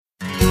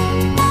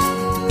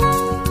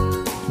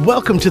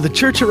Welcome to the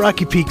Church at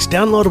Rocky Peak's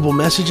downloadable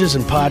messages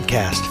and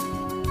podcast.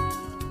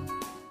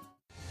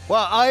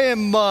 Well, I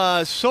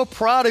am so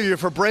proud of you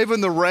for braving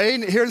the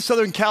rain. Here in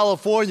Southern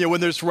California, when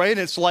there's rain,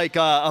 it's like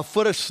a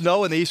foot of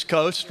snow on the East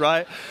Coast,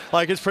 right?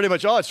 Like it's pretty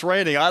much, it's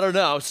raining. I don't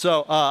know.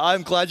 So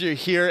I'm glad you're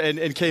here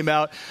and came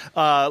out.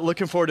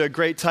 Looking forward to a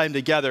great time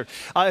together.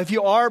 If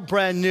you are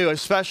brand new, a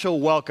special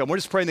welcome. We're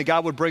just praying that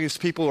God would bring us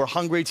people who are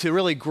hungry to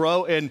really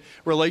grow in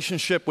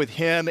relationship with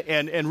Him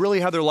and really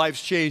have their lives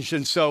changed.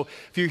 And so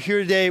if you're here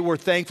today, we're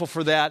thankful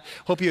for that.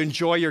 Hope you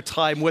enjoy your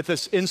time with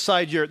us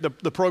inside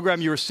the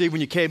program you received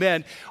when you came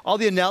in. All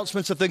the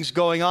announcements of things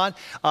going on.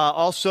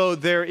 Also,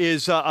 there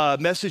is a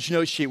message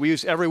note sheet we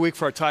use every week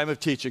for our time of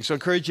teaching. So I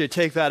encourage you to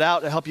take that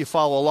out and help you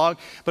follow along.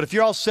 But if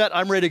you're all set,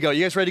 I'm ready to go.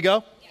 You guys ready to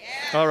go?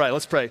 Yeah. All right,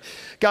 let's pray.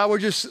 God,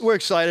 we're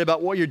excited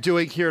about what you're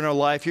doing here in our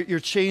life.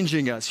 You're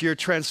changing us. You're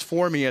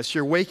transforming us.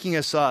 You're waking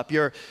us up.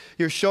 You're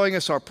showing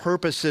us our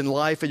purpose in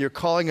life, and you're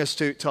calling us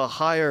to a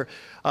higher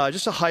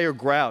just a higher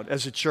ground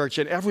as a church.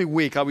 And every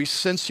week, we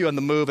sense you on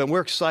the move, and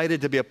we're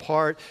excited to be a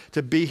part,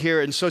 to be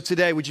here. And so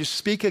today, would you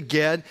speak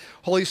again?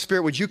 Holy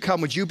Spirit, would you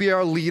come? Would you be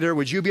our leader?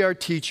 Would you be our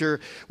teacher?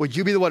 Would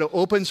you be the one who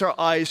opens our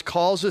eyes,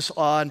 calls us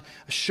on,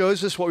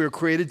 shows us what we were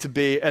created to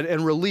be,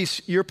 and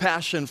release your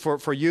passion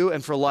for you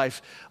and for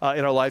life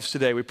in our lives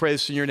today? We pray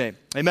this in your name.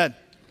 Amen.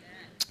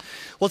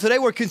 Well, today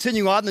we're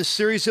continuing on this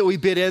series that we've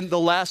been in the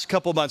last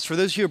couple months. For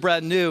those of you who are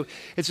brand new,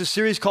 it's a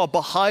series called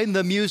Behind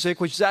the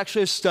Music, which is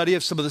actually a study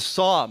of some of the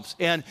Psalms.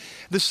 And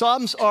the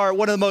Psalms are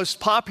one of the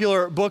most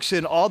popular books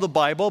in all the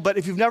Bible, but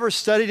if you've never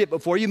studied it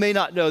before, you may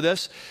not know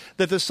this,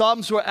 that the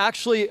Psalms were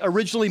actually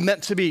originally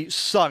meant to be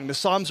sung. The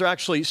Psalms are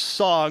actually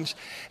songs.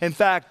 In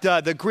fact,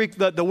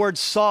 the word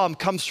psalm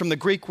comes from the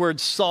Greek word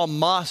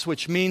psalmos,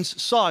 which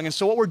means song. And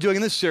so what we're doing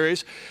in this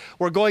series,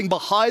 we're going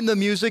behind the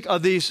music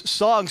of these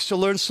songs to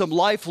learn some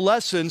life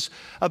lessons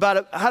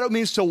about how it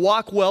means to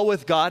walk well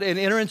with God and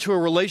enter into a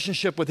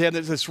relationship with Him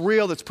that's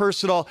real, that's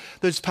personal,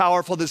 that's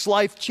powerful, that's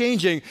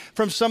life-changing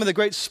from some of the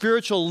great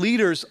spiritual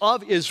leaders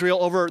of Israel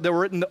that were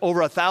written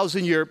over a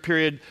 1,000-year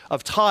period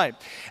of time.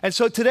 And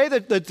so today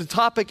the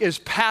topic is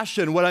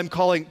passion, what I'm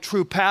calling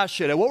true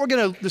passion. And what we're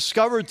going to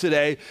discover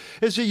today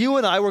is that you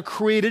and I were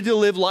created to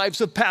live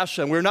lives of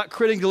passion. We're not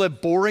created to live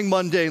boring,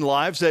 mundane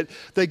lives,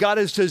 that God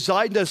has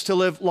designed us to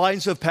live lives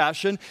of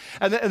passion,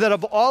 and that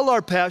of all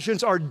our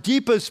passions, our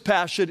deepest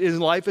passion in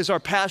life is our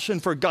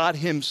passion for God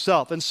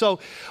Himself. And so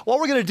what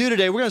we're going to do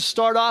today, we're going to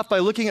start off by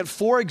looking at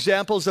 4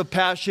 examples of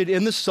passion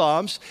in the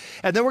Psalms,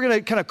 and then we're going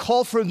to kind of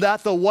call from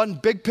that the one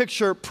big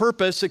picture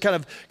purpose that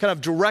kind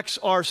of directs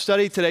our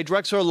study today,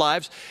 directs our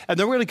lives, and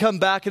then we're going to come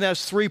back and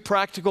ask 3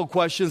 practical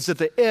questions at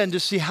the end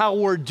to see how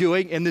we're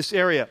doing in this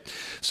area.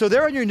 So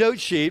there on your note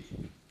sheet,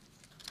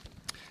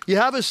 you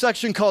have a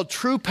section called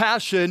True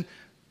Passion.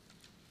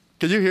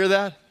 Can you hear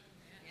that?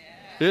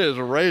 It is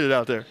raining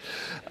out there.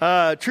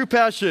 True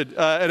passion.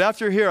 And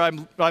after here,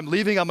 I'm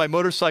leaving on my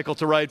motorcycle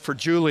to ride for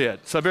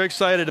Juliet. So I'm very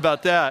excited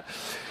about that.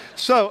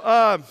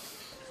 So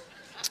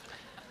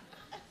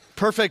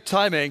perfect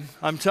timing,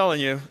 I'm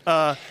telling you.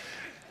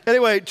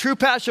 Anyway, true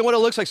passion, what it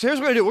looks like. So here's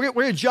what we're going to do.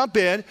 We're going to jump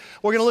in.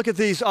 We're going to look at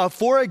these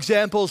 4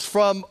 examples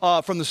from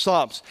the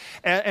Psalms.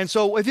 And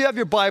so if you have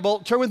your Bible,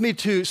 turn with me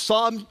to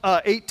Psalm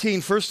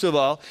 18, first of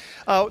all.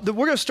 We're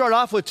going to start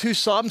off with 2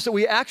 Psalms that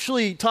we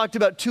actually talked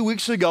about 2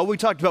 weeks ago. We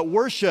talked about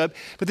worship.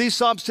 But these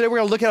Psalms today, we're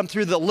going to look at them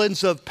through the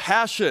lens of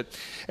passion.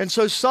 And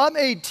so Psalm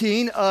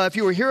 18, if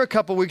you were here a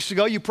couple weeks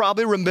ago, you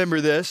probably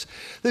remember this.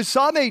 This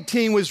Psalm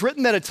 18 was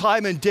written at a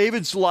time in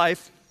David's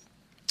life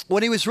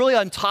when he was really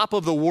on top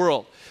of the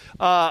world.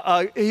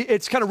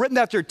 It's kind of written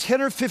after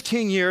 10 or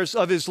 15 years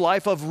of his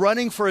life of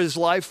running for his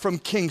life from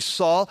King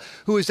Saul,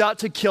 who was out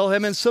to kill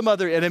him and some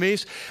other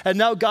enemies. And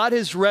now God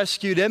has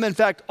rescued him. In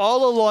fact,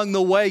 all along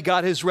the way,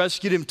 God has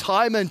rescued him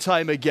time and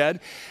time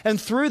again.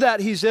 And through that,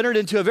 he's entered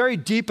into a very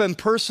deep and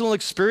personal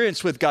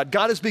experience with God.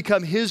 God has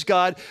become his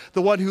God,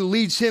 the one who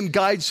leads him,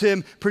 guides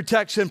him,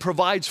 protects him,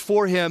 provides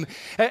for him.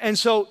 And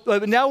so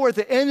now we're at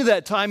the end of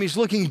that time. He's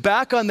looking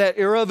back on that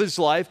era of his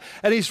life,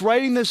 and he's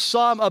writing this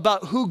psalm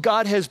about who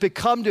God has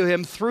become to him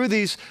through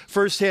these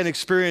firsthand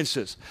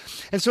experiences.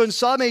 And so in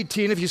Psalm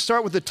 18, if you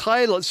start with the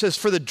title, it says,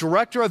 for the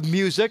director of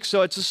music,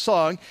 so it's a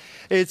song.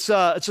 It's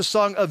a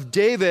song of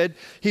David.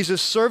 He's a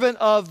servant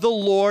of the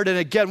Lord. And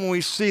again, when we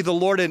see the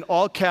Lord in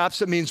all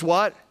caps, it means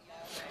what?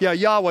 Yeah,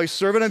 Yahweh,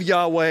 servant of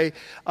Yahweh.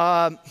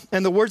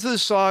 And the words of the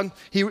song,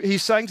 he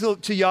sang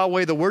to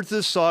Yahweh the words of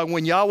the song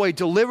when Yahweh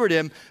delivered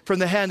him from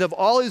the hand of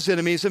all his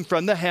enemies and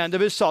from the hand of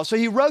his Saul. So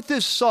he wrote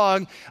this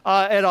song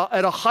at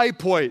a high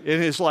point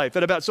in his life.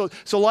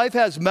 So life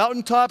has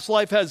mountaintops,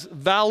 life has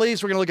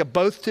valleys. We're going to look at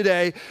both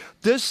today.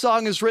 This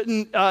song is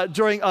written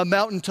during a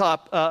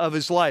mountaintop of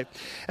his life.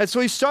 And so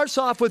he starts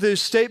off with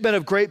his statement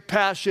of great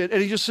passion,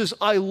 and he just says,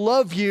 I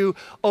love you,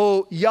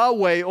 O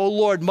Yahweh, O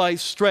Lord, my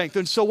strength.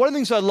 And so one of the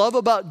things I love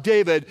about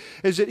David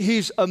is that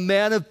he's a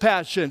man of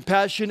passion.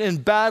 Passion in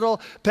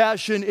battle,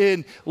 passion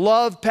in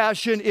love,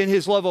 passion in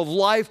his love of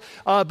life,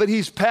 but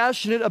he's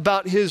passionate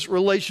about his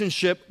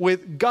relationship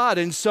with God.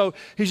 And so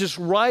he's just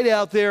right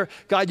out there,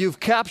 God, you've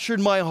captured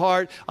my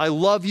heart. I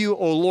love you,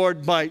 O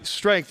Lord, my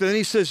strength. And then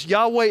he says,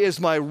 Yahweh is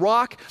my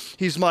rock.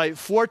 He's my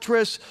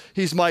fortress.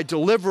 He's my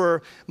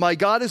deliverer. My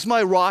God is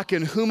my rock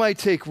in whom I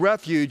take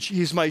refuge.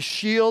 He's my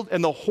shield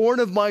and the horn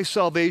of my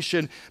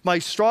salvation, my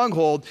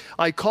stronghold.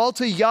 I call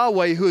to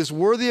Yahweh who is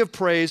worthy of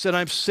praise, and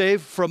I'm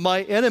saved from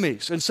my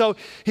enemies. And so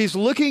he's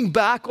looking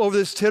back over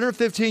this 10 or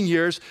 15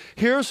 years.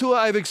 Here's who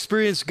I've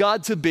experienced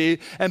God to be.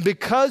 And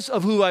because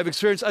of who I've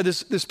experienced,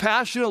 this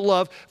passionate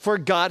love for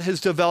God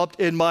has developed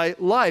in my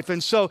life.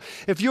 And so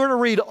if you were to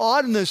read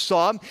on in this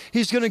psalm,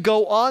 he's going to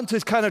go on to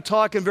kind of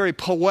talk in very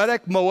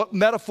poetic,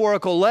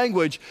 metaphorical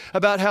language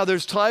about how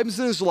there's times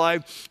in his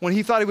life when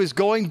he thought he was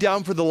going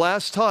down for the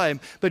last time,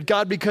 but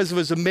God, because of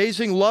his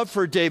amazing love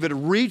for David,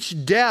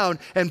 reached down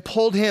and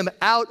pulled him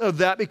out of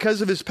that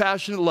because of his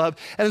passionate love.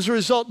 And as a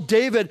result,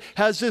 David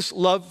has this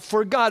love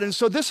for God. And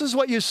so this is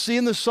what you see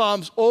in the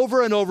Psalms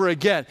over and over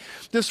again.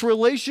 This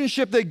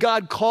relationship that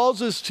God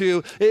calls us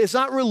to, it's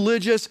not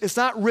religious, it's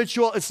not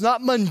ritual, it's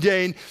not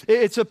mundane.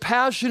 It's a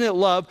passionate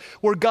love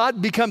where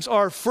God becomes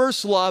our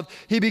first love.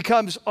 He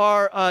becomes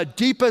our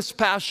deepest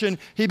passion.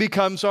 He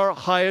becomes our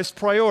highest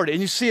priority.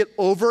 And you see it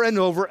over and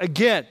over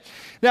again.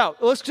 Now,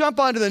 let's jump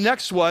on to the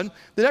next one.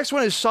 The next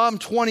one is Psalm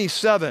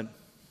 27.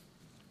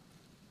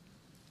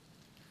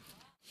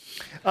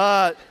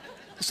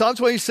 Psalm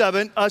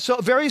 27, so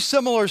a very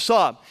similar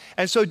psalm.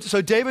 And so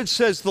David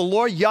says, the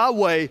Lord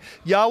Yahweh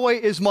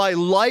is my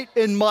light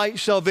and my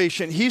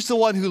salvation. He's the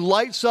one who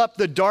lights up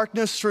the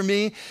darkness for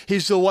me.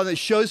 He's the one that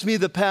shows me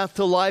the path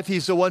to life.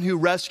 He's the one who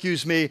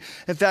rescues me.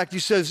 In fact, he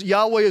says,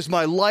 Yahweh is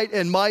my light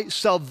and my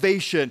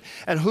salvation.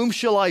 And whom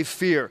shall I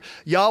fear?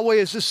 Yahweh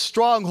is the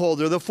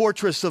stronghold or the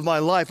fortress of my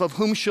life. Of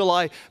whom shall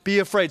I be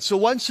afraid? So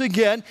once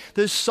again,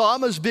 this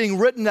psalm is being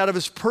written out of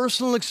his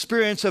personal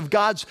experience of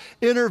God's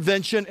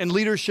intervention and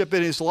leadership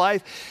in his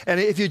life. And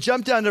if you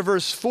jump down to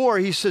verse 4,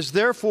 he says,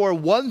 therefore,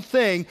 one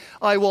thing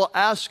I will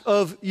ask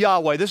of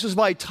Yahweh. This is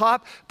my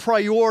top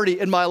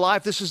priority in my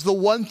life. This is the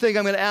one thing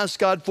I'm going to ask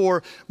God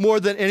for more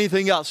than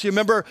anything else. You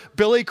remember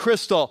Billy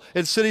Crystal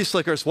in City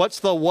Slickers. What's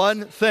the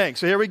one thing?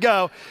 So here we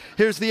go.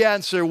 Here's the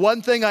answer.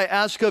 One thing I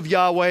ask of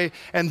Yahweh,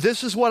 and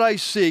this is what I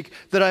seek,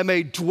 that I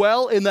may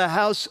dwell in the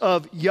house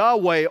of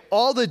Yahweh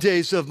all the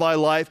days of my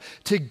life,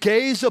 to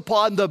gaze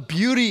upon the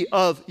beauty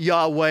of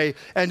Yahweh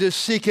and to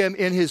seek him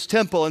in his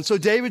temple. And so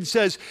David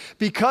says,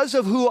 because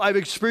of who I've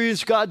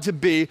experienced God to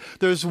be,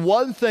 there's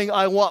one thing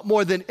I want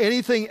more than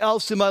anything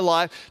else in my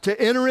life, to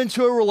enter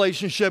into a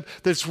relationship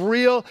that's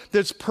real,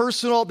 that's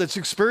personal, that's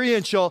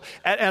experiential,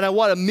 and I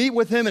want to meet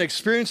with him and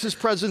experience his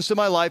presence in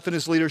my life and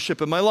his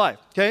leadership in my life.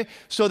 Okay?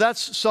 So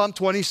that's Psalm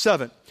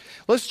 27.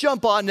 Let's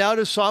jump on now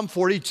to Psalm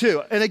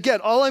 42. And again,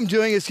 all I'm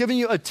doing is giving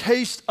you a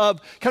taste of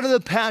kind of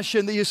the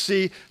passion that you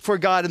see for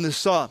God in the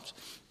Psalms.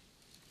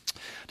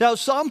 Now,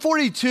 Psalm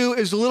 42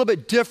 is a little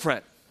bit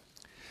different.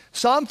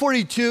 Psalm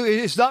 42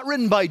 is not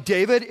written by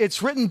David.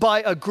 It's written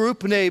by a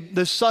group named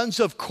the Sons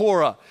of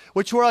Korah,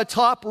 which were a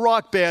top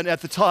rock band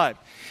at the time.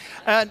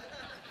 And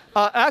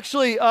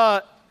actually,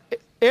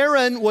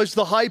 Aaron was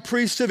the high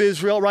priest of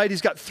Israel, right?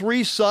 He's got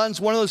 3 sons.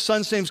 One of those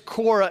sons named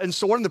Korah. And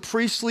so one of the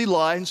priestly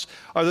lines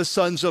are the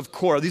sons of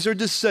Korah. These are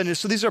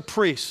descendants, so these are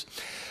priests.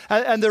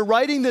 And they're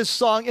writing this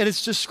song, and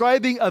it's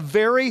describing a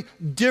very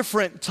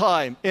different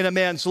time in a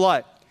man's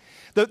life.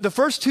 The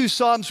first 2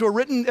 Psalms were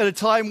written at a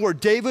time where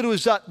David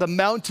was at the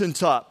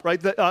mountaintop,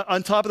 right,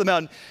 on top of the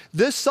mountain.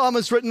 This psalm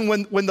is written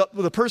when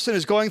the person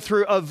is going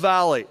through a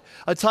valley,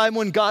 a time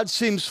when God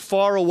seems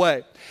far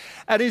away.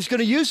 And he's going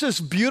to use this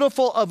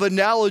beautiful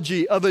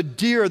analogy of a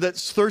deer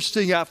that's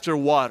thirsting after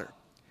water.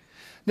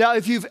 Now,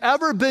 if you've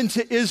ever been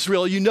to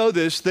Israel, you know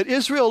this, that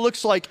Israel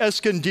looks like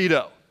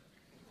Escondido.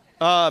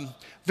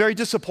 Very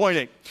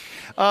disappointing.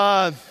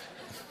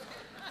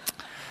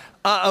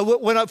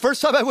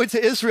 First time I went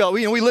to Israel,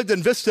 we lived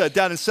in Vista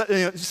down in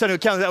Seneca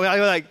County. I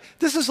was like,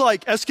 this is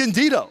like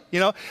Escondido.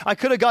 I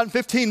could have gone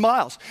 15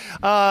 miles.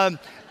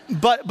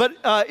 But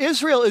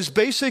Israel is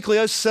basically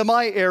a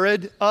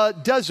semi-arid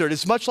desert.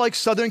 It's much like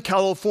Southern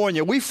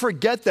California. We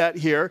forget that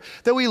here,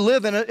 that we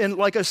live in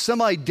like a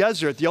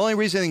semi-desert. The only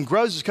reason it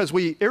grows is because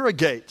we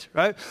irrigate,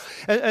 right?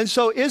 And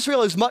so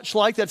Israel is much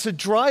like that. It's a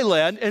dry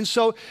land. And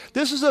so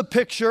this is a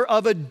picture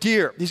of a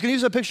deer. He's going to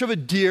use a picture of a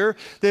deer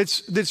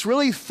that's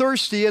really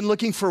thirsty and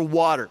looking for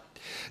water.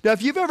 Now,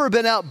 if you've ever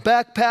been out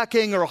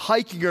backpacking or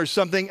hiking or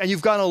something and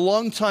you've gone a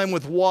long time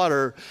with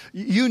water,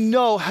 you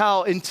know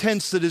how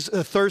intense the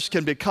thirst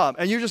can become.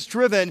 And you're just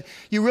driven,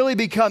 you really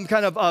become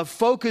kind of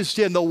focused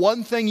in the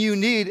one thing you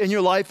need in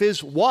your life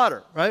is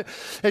water, right?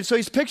 And so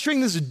he's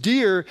picturing this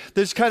deer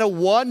that's kind of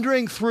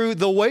wandering through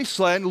the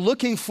wasteland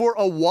looking for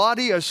a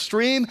wadi, a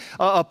stream,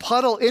 a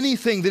puddle,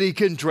 anything that he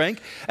can drink.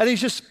 And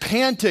he's just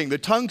panting. The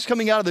tongue's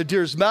coming out of the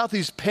deer's mouth.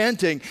 He's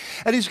panting.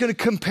 And he's going to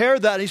compare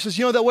that. And he says,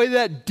 the way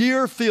that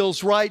deer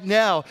feels right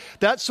now,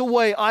 that's the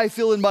way I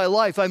feel in my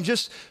life. I'm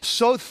just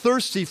so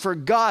thirsty for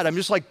God. I'm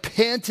just like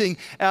panting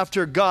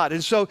after God.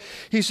 And so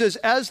he says,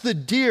 as the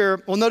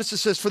deer, well, notice it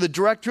says for the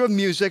director of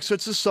music, so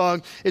it's a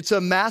song. It's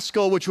a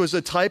maskil, which was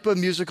a type of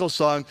musical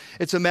song.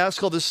 It's a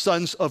maskil of the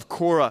sons of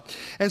Korah.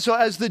 And so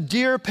as the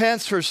deer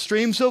pants for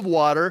streams of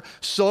water,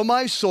 so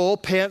my soul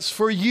pants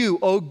for you,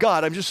 oh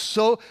God. I'm just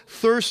so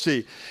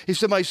thirsty. He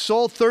said, my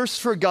soul thirsts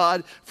for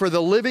God, for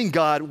the living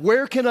God.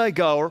 Where can I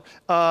go?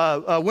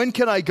 When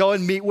can I go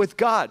and meet with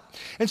God?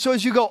 And so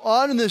as you go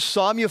on in this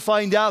psalm, you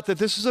find out that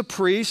this is a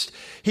priest.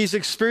 He's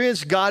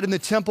experienced God in the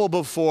temple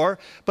before,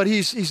 but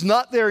he's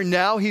not there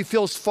now. He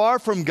feels far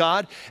from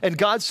God, and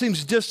God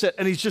seems distant,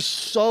 and he's just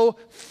so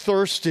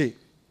thirsty.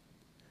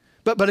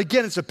 But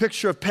again, it's a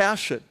picture of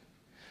passion.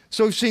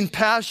 So we've seen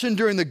passion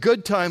during the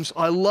good times.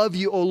 I love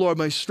you, O Lord,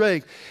 my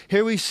strength.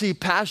 Here we see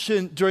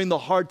passion during the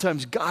hard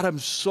times. God, I'm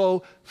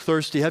so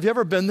thirsty. Have you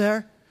ever been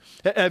there?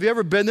 Have you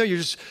ever been there?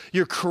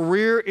 Your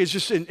career is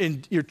just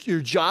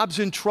your job's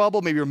in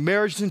trouble. Maybe your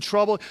marriage is in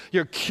trouble.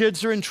 Your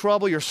kids are in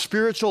trouble. Your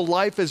spiritual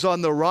life is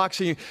on the rocks.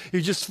 And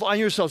you just find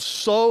yourself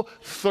so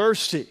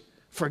thirsty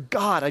for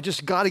God. I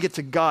just got to get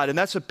to God. And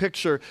that's a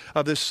picture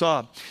of this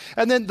psalm.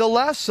 And then the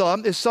last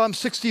psalm is Psalm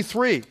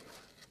 63.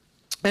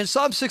 And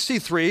Psalm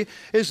 63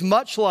 is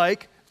much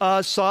like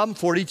Psalm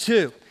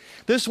 42.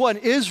 This one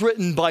is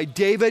written by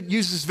David,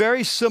 uses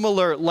very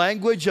similar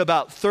language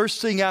about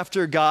thirsting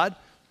after God.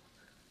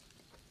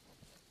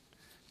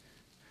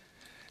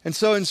 And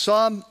so in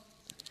Psalm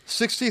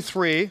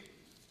 63,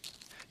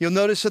 you'll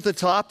notice at the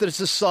top that it's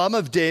a Psalm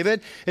of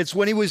David. It's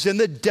when he was in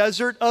the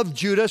desert of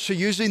Judah, so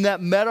using that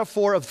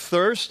metaphor of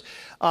thirst.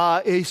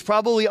 He's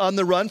probably on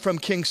the run from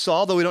King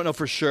Saul, though we don't know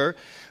for sure.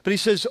 But he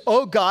says,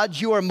 "Oh God,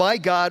 you are my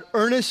God.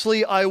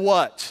 Earnestly I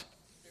what?"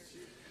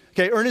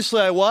 Okay,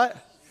 earnestly I what?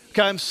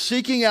 Okay, I'm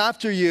seeking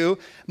after you.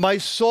 My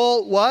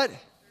soul what?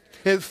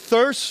 It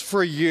thirsts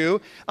for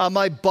you.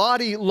 My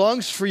body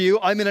longs for you.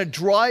 I'm in a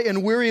dry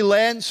and weary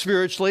land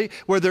spiritually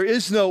where there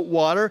is no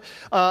water.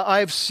 I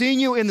have seen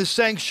you in the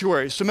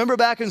sanctuary. So remember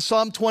back in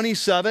Psalm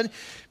 27,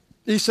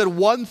 he said,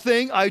 one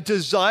thing I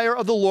desire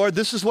of the Lord,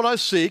 this is what I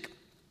seek,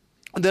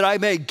 that I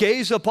may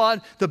gaze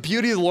upon the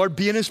beauty of the Lord,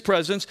 be in his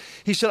presence.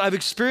 He said, I've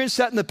experienced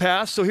that in the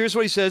past. So here's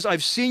what he says.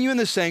 I've seen you in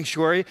the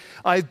sanctuary.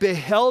 I've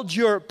beheld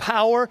your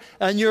power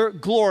and your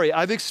glory.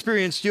 I've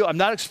experienced you. I'm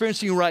not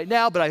experiencing you right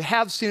now, but I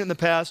have seen it in the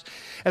past.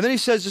 And then he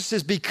says, it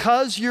says,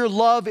 because your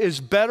love is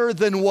better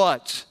than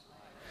what?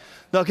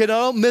 Now, okay, now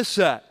don't miss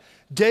that.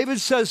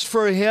 David says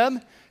for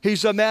him,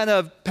 he's a man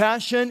of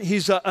passion.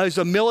 He's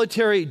a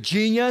military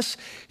genius.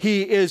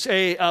 He is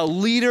a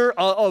leader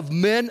of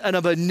men and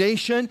of a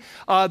nation.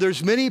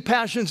 There's many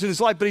passions in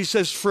his life, but he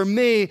says, for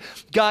me,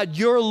 God,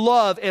 your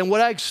love and what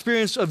I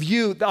experience of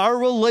you, our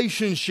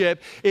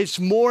relationship, it's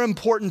more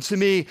important to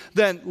me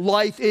than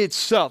life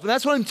itself. And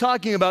that's what I'm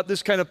talking about,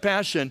 this kind of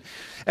passion.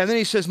 And then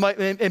he says,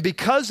 and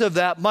because of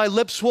that, my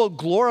lips will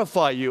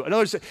glorify you. In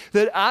other words,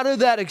 that out of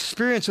that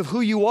experience of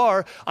who you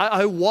are,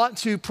 I want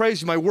to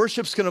praise you. My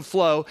worship's going to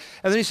flow.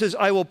 And then he says,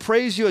 I will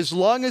praise you as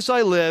long as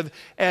I live,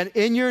 and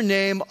in your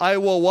name I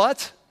will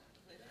what?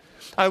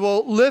 I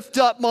will lift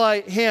up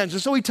my hands.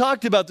 And so we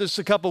talked about this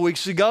a couple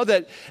weeks ago,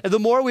 that the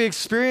more we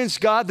experience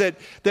God,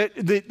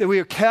 that we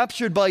are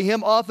captured by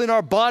him, often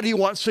our body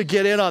wants to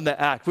get in on the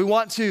act. We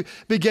want to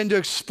begin to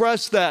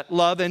express that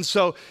love. And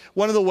so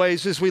one of the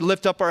ways is we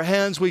lift up our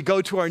hands, we go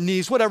to our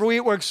knees, whatever,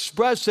 we're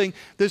expressing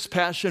this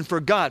passion for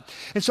God.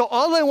 And so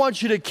all I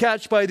want you to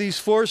catch by these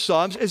four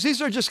Psalms is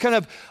these are just kind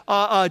of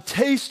a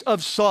taste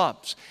of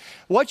Psalms.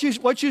 What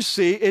you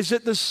see is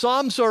that the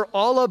Psalms are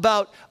all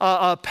about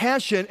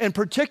passion, and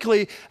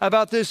particularly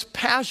about this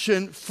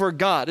passion for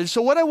God. And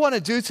so what I want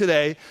to do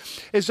today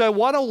is I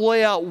want to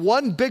lay out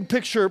one big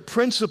picture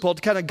principle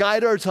to kind of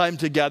guide our time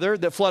together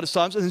that flood of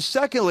Psalms. And then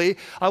secondly,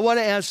 I want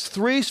to ask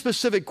three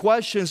specific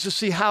questions to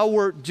see how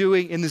we're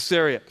doing in this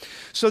area.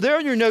 So there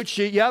on your note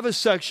sheet, you have a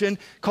section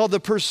called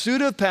The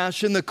Pursuit of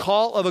Passion, the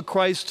Call of a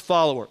Christ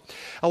Follower.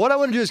 And what I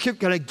want to do is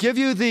kind of give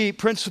you the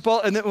principle,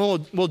 and then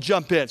we'll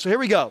jump in. So here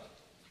we go.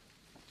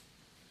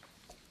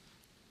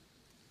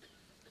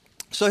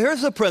 So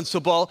here's the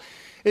principle,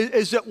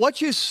 is that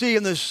what you see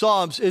in the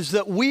Psalms is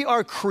that we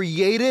are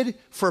created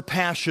for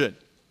passion.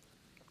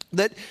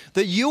 That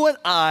you and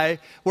I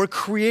were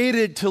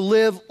created to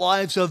live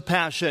lives of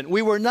passion.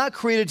 We were not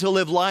created to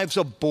live lives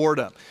of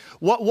boredom.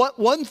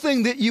 One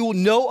thing that you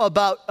know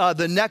about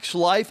the next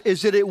life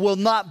is that it will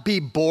not be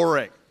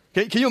boring.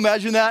 Can you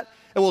imagine that?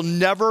 It will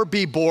never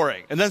be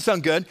boring. And that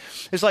sound good?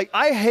 It's like,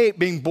 I hate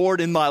being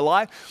bored in my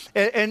life,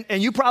 and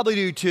you probably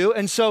do too.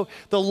 And so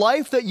the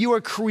life that you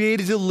are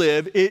created to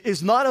live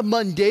is not a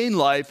mundane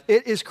life.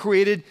 It is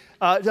created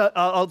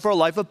for a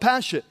life of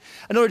passion.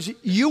 In other words,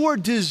 you were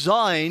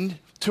designed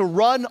to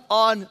run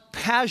on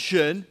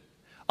passion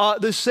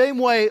the same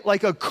way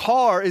like a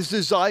car is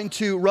designed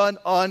to run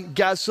on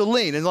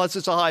gasoline, unless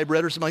it's a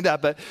hybrid or something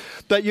like that.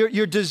 But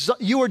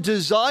you are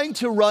designed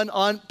to run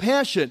on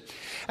passion.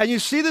 And you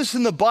see this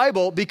in the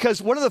Bible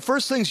because one of the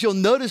first things you'll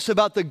notice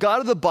about the God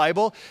of the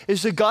Bible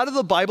is the God of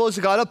the Bible is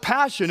a God of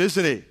passion,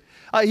 isn't he?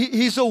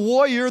 He's a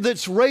warrior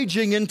that's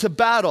raging into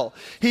battle.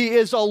 He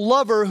is a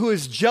lover who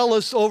is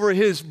jealous over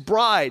his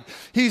bride.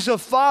 He's a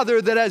father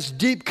that has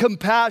deep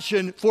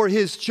compassion for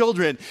his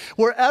children.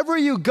 Wherever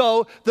you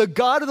go, the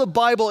God of the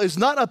Bible is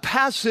not a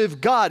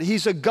passive God.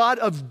 He's a God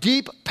of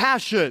deep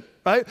passion,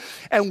 right?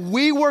 And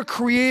we were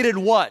created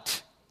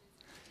what?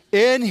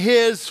 In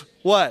his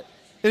what?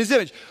 In his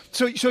image.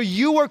 So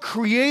you were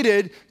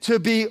created to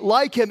be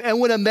like him.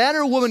 And when a man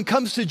or woman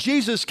comes to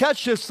Jesus,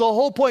 catch this, the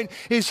whole point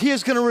is he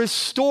is going to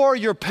restore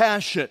your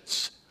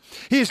passions.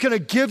 He is going to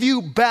give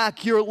you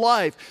back your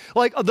life.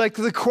 Like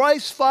the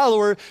Christ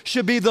follower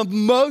should be the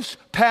most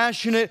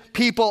passionate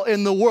people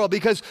in the world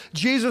because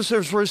Jesus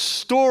is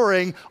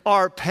restoring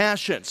our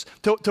passions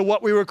to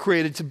what we were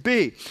created to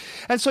be.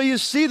 And so you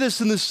see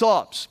this in the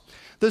Psalms.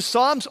 The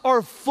Psalms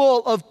are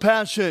full of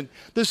passion.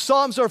 The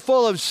Psalms are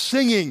full of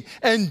singing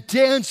and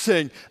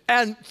dancing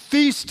and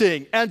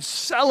feasting and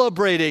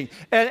celebrating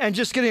and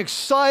just getting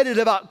excited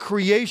about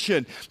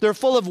creation. They're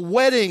full of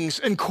weddings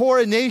and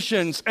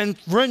coronations and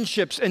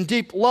friendships and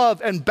deep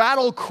love and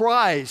battle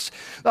cries.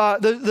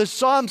 The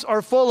Psalms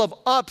are full of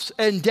ups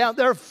and downs.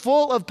 They're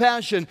full of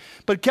passion.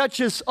 But catch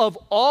this, of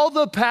all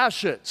the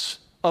passions,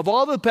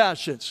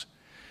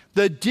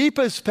 the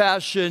deepest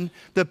passion,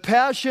 the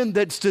passion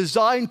that's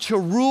designed to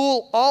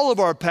rule all of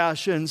our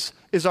passions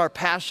is our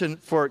passion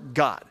for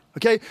God,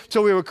 okay?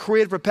 So we were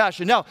created for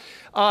passion. Now,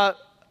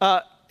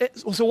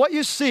 so what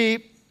you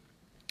see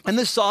in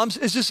the Psalms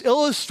is just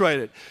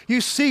illustrated.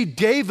 You see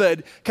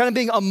David kind of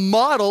being a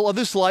model of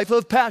this life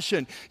of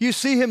passion. You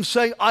see him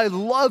saying, I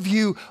love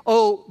you,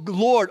 oh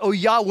Lord, oh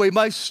Yahweh,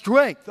 my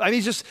strength. I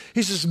mean, he's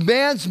this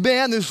man's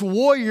man, this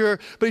warrior,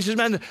 but he says,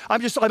 man,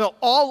 I'm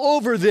all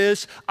over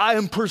this. I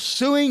am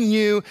pursuing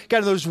you.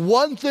 God, there's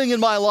one thing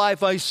in my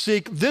life I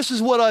seek. This is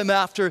what I'm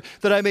after,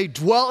 that I may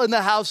dwell in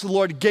the house of the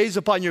Lord, gaze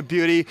upon your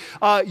beauty.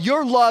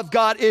 Your love,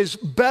 God, is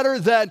better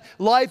than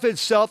life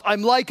itself.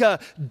 I'm like a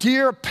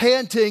deer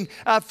panting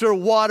after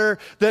water,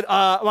 that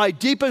my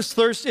deepest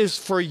thirst is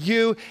for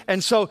you.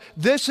 And so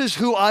this is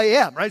who I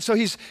am, right? So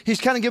he's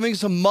kind of giving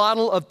us a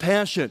model of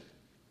passion.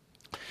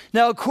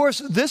 Now, of course,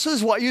 this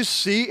is what you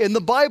see in the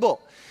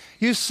Bible.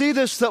 You see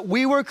this, that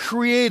we were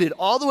created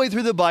all the way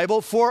through the Bible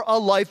for a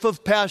life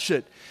of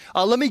passion.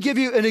 Let me give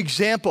you an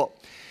example.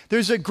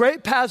 There's a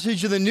great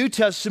passage in the New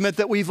Testament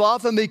that we've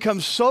often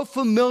become so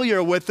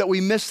familiar with that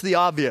we miss the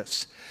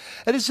obvious.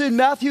 And it's in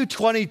Matthew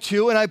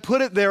 22, and I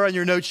put it there on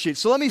your note sheet.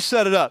 So let me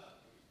set it up.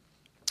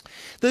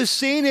 The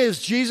scene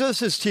is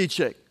Jesus is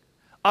teaching.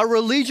 A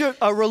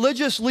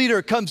religious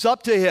leader comes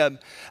up to him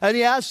and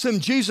he asks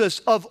him, Jesus,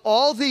 of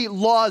all the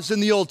laws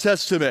in the Old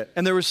Testament,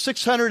 and there were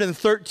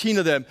 613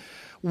 of them,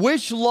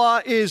 which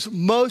law is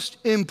most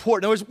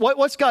important? In other words,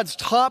 what's God's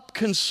top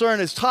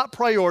concern, his top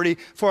priority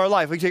for our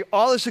life? We take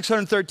all the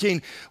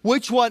 613,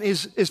 which one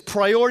is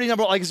priority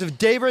number one? Like if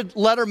David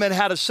Letterman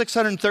had a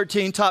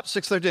 613, top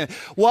 613,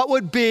 what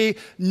would be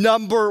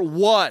number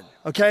one?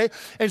 Okay?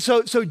 And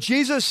so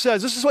Jesus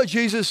says, this is what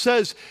Jesus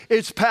says,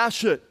 it's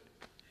passion.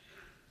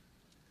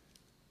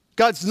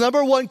 God's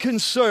number one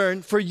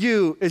concern for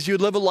you is you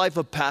live a life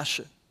of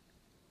passion.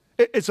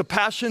 It's a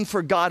passion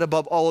for God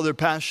above all other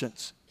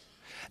passions.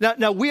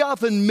 Now, we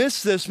often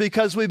miss this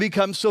because we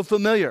become so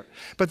familiar.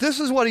 But this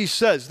is what he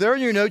says. There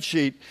in your note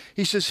sheet,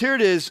 he says, here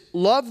it is,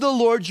 love the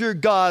Lord your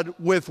God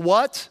with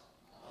what?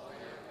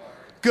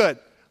 Good.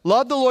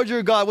 Love the Lord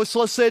your God,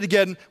 let's say it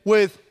again,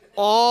 with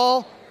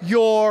all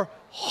your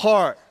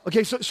heart.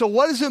 Okay, so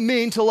what does it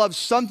mean to love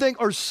something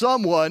or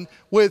someone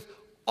with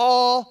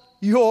all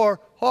your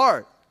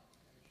heart?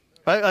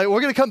 Right?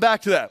 We're going to come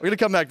back to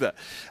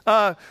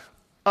that.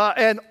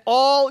 And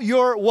all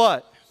your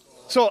what?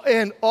 So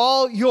in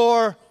all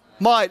your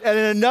might. And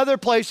in another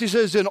place, he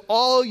says, in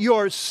all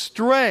your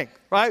strength,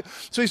 right?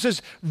 So he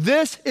says,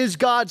 this is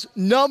God's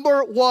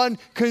number one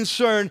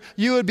concern.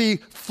 You would be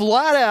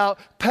flat out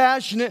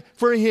passionate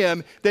for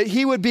him, that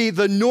he would be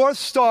the North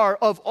Star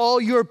of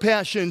all your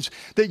passions,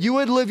 that you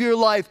would live your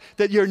life,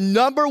 that your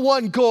number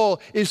one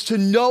goal is to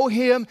know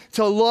him,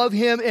 to love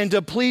him, and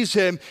to please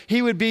him.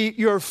 He would be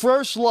your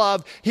first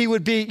love. He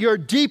would be your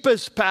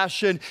deepest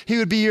passion. He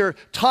would be your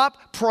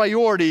top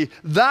priority.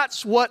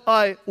 That's what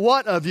I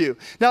want of you.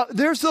 Now,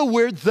 there's the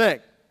weird thing.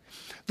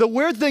 The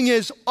weird thing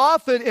is,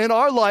 often in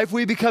our life,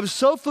 we become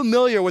so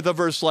familiar with a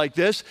verse like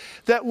this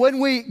that when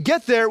we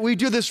get there, we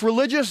do this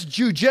religious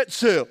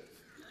jujitsu,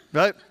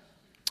 right?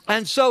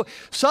 And so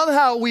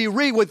somehow we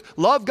read with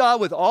love God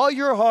with all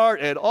your heart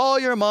and all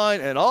your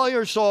mind and all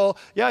your soul.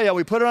 Yeah,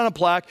 we put it on a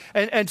plaque.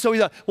 And so we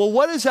thought, well,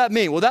 what does that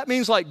mean? Well, that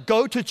means like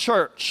go to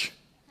church.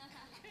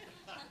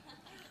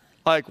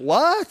 Like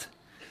what?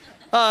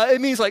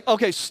 It means like,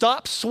 okay,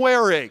 stop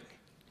swearing.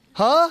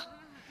 Huh?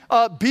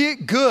 Be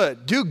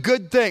good. Do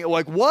good things.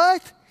 Like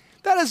what?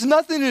 That has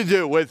nothing to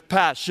do with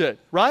passion,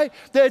 right?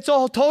 It's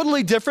a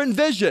totally different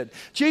vision.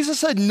 Jesus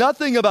said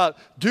nothing about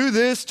do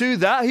this, do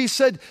that. He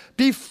said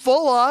be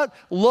full on,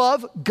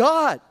 love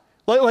God.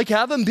 Like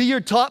have him be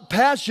your top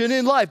passion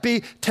in life.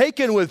 Be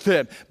taken with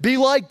him. Be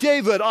like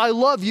David. I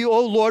love you,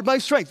 O Lord, my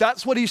strength.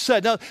 That's what he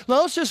said. Now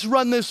let's just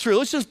run this through.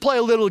 Let's just play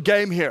a little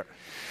game here.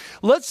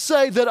 Let's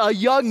say that a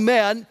young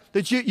man,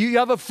 that you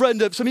have a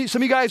friend of, some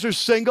of you guys are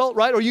single,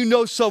 right? Or you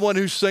know someone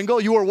who's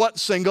single. You were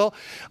once single.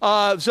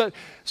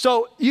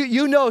 So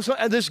you know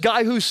this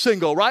guy who's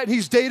single, right?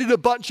 He's dated a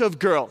bunch of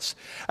girls.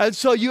 And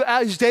so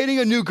he's dating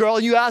a new girl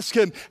and you ask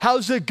him,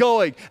 how's it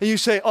going? And you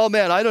say, oh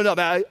man, I don't know,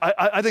 man.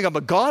 I think I'm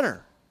a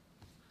goner.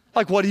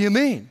 Like, what do you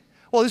mean?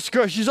 Well, this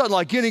girl, she's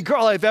unlike any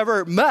girl I've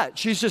ever met.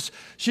 She's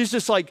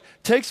just like,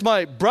 takes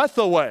my breath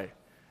away.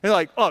 And you're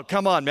like, oh,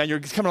 come on, man, you're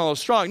coming on a little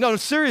strong. No,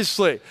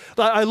 seriously,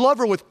 I love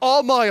her with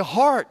all my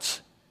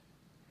heart.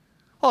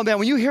 Oh, man,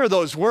 when you hear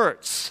those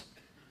words,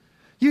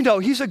 you know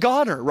he's a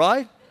goner,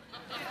 right?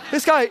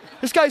 This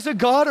guy's a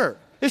goner.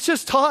 It's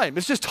just time.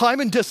 It's just time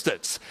and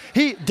distance.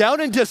 Down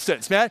in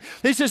distance, man.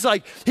 It's just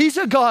like, he's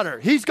a goner.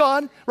 He's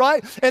gone,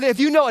 right? And if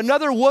you know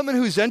another woman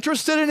who's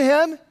interested in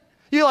him,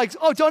 you're like,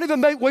 oh, don't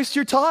even waste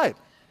your time.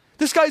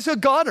 This guy's a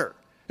goner.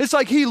 It's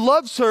like he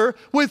loves her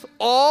with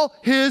all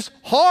his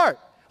heart.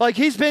 Like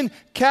he's been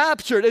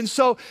captured. And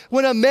so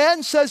when a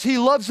man says he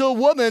loves a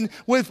woman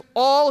with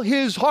all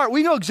his heart,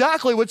 we know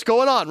exactly what's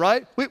going on,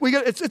 right? We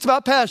get it's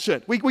about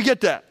passion. We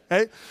get that,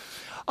 right?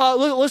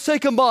 Let's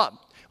take a mom.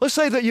 Let's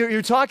say that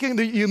you're talking,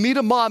 that you meet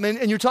a mom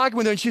and you're talking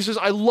with her and she says,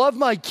 I love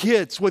my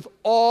kids with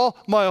all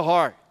my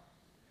heart.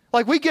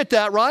 Like we get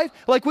that, right?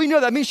 Like we know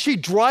that means she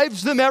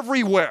drives them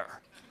everywhere,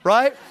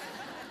 right?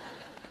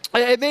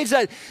 It means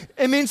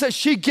that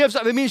she gives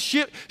up. It means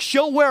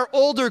she'll wear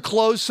older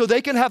clothes so they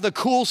can have the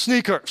cool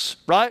sneakers,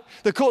 right?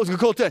 The cool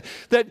thing.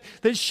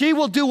 That she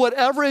will do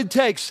whatever it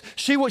takes.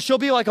 She'll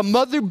be like a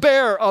mother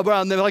bear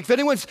around them. Like if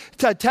anyone's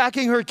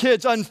attacking her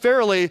kids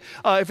unfairly,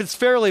 if it's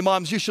fairly,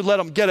 moms, you should let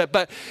them get it.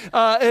 But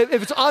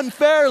if it's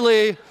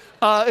unfairly,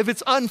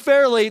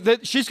 that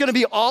she's going to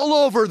be all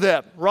over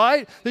them,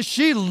 right? That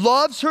she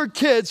loves her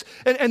kids.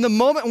 And the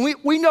moment,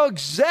 we know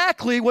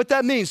exactly what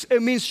that means.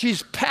 It means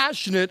she's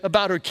passionate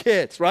about her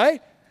kids,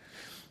 right?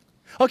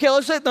 Okay,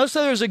 let's say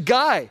there's a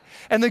guy,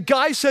 and the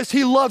guy says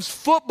he loves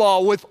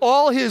football with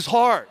all his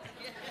heart.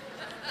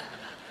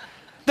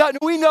 Now,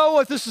 we know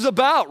what this is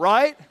about,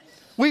 right?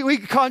 We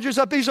conjures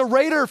up, he's a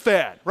Raider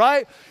fan,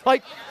 right?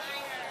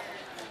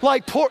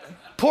 Like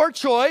poor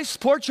choice,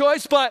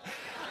 but...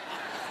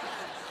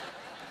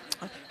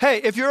 Hey,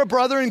 if you're a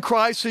brother in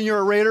Christ and you're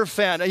a Raider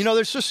fan, you know,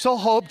 there's just still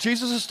hope.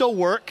 Jesus is still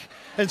work.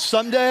 And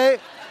someday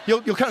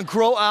you'll kind of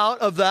grow out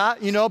of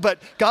that, you know, but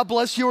God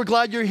bless you. We're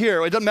glad you're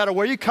here. It doesn't matter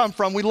where you come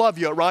from. We love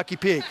you at Rocky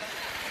Peak.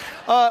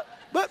 So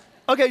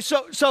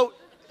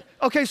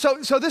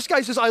this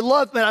guy says, I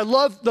love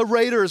the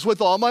Raiders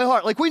with all my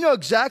heart. Like we know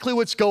exactly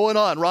what's going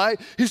on, right?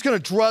 He's going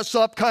to dress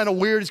up kind of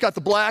weird. He's got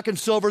the black and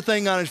silver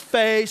thing on his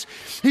face.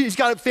 He's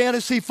got a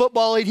fantasy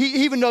football league.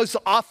 He even knows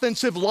the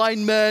offensive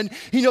linemen.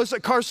 He knows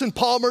that Carson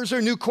Palmer's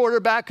their new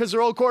quarterback because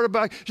their old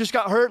quarterback just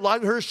got hurt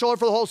his shoulder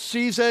for the whole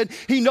season.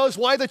 He knows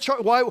why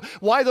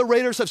the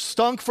Raiders have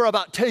stunk for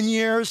about 10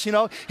 years, you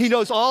know. He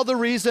knows all the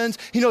reasons.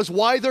 He knows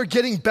why they're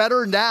getting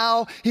better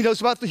now. He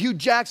knows about the Hugh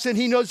Jackson.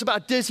 He knows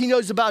about this. He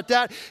knows about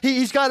that.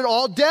 He's got it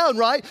all down,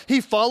 right?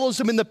 He follows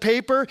them in the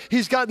paper.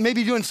 He's got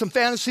maybe doing some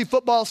fantasy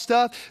football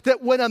stuff.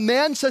 That when a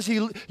man says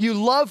you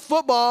love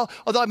football,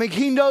 although I mean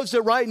he knows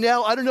that right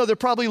now, I don't know, they're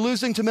probably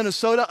losing to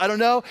Minnesota. I don't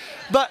know.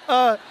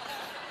 But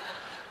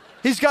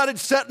he's got it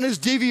set in his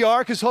DVR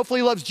because hopefully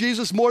he loves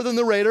Jesus more than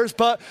the Raiders.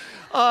 But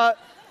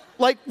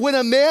like when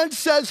a man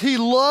says he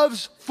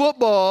loves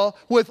football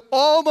with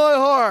all my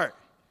heart,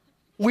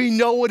 we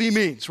know what he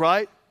means,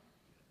 right?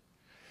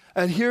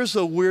 And here's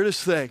the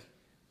weirdest thing.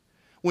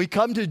 We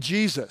come to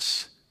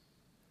Jesus,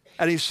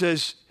 and he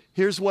says,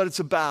 here's what it's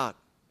about.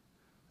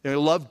 You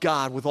love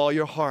God with all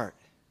your heart.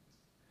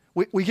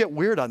 We get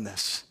weird on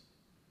this,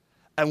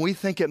 and we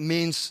think it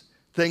means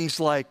things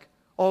like,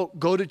 oh,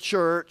 go to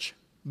church,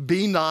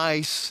 be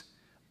nice,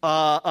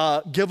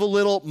 give a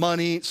little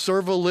money,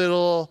 serve a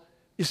little.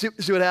 You see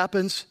what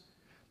happens?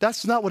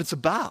 That's not what it's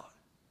about.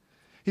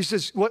 He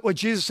says, what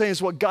Jesus is saying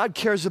is what God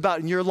cares about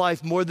in your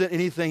life more than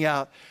anything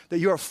else, that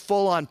you are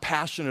full on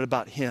passionate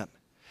about him.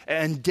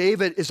 And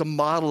David is a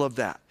model of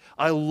that.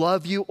 I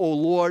love you, O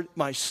Lord,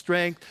 my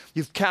strength.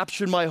 You've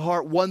captured my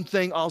heart. One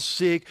thing I'll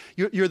seek.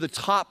 You're the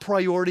top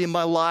priority in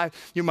my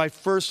life. You're my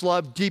first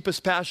love,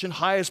 deepest passion,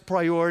 highest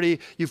priority.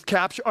 You've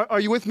captured. Are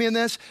you with me in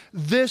this?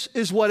 This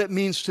is what it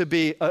means to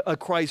be a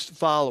Christ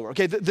follower.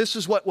 Okay, this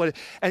is what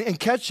and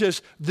catch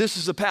this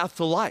is the path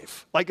to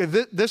life. Like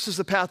this is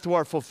the path to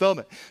our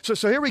fulfillment. So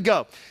here we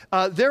go.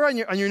 There on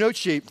your note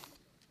sheet,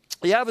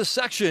 you have a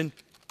section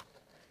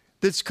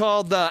that's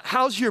called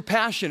How's Your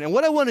Passion? And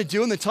what I want to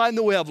do in the time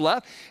that we have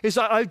left is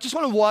I just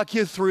want to walk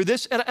you through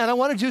this, and I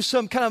want to do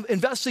some kind of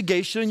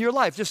investigation in your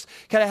life, just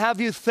kind of have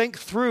you think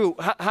through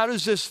how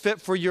does this fit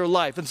for your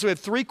life. And so we have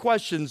 3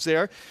 questions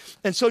there.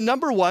 And so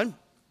number 1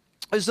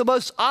 is the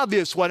most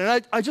obvious one,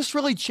 and I just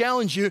really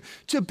challenge you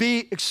to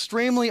be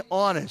extremely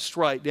honest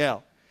right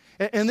now.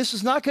 And this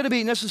is not going to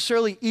be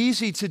necessarily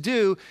easy to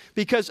do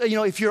because,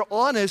 if you're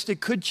honest, it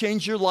could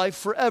change your life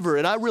forever.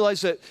 And I realize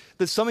that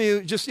some of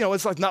you just,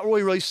 it's like not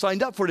really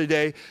signed up for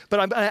today, but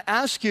I'm going to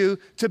ask you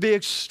to be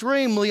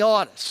extremely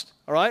honest,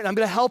 all right? I'm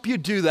going to help you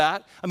do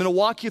that. I'm going to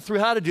walk you through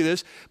how to do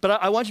this,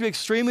 but I want you to be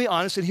extremely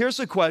honest. And here's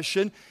the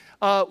question.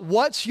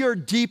 What's your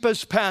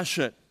deepest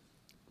passion?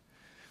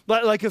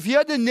 Like if you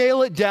had to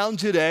nail it down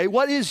today,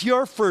 what is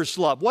your first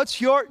love?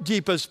 What's your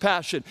deepest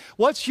passion?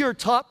 What's your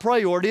top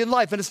priority in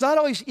life? And it's not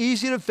always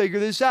easy to figure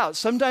this out.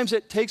 Sometimes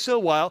it takes a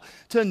while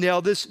to nail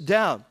this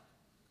down.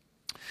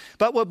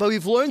 But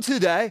we've learned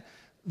today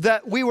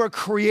that we were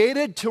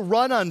created to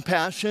run on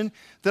passion,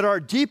 that our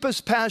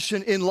deepest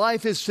passion in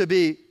life is to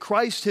be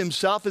Christ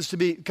himself, is to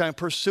be kind of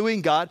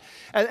pursuing God,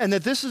 and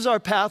that this is our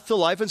path to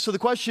life. And so the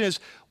question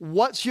is,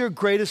 what's your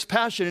greatest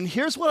passion? And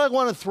here's what I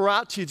want to throw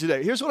out to you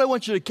today. Here's what I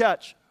want you to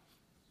catch.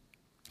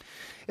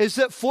 Is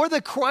that for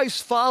the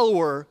Christ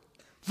follower,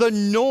 the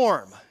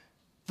norm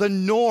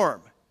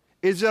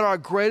is that our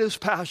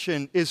greatest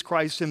passion is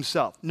Christ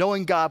himself,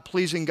 knowing God,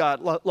 pleasing God,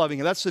 loving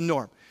him. That's the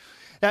norm.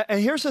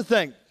 And here's the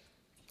thing.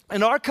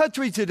 In our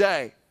country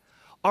today,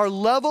 our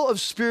level of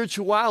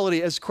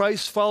spirituality as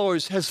Christ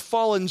followers has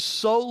fallen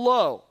so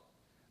low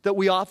that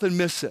we often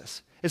miss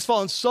this. It's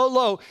fallen so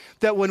low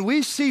that when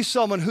we see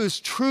someone who's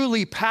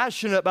truly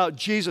passionate about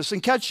Jesus,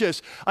 and catch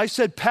this, I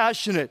said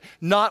passionate,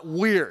 not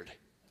weird.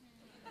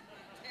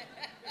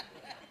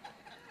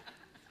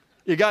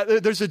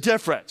 There's a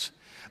difference.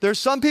 There's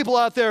some people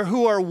out there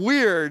who are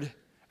weird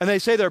and they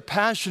say they're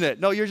passionate.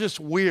 No, you're just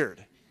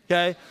weird,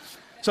 okay?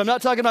 So I'm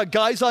not talking about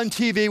guys on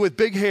TV with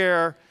big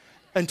hair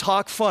and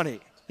talk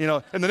funny, in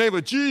the name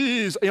of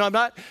Jesus. I'm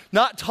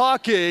not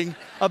talking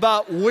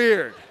about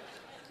weird.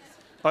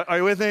 Are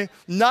you with me?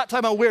 Not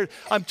talking about weird.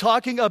 I'm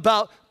talking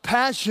about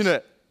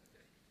passionate.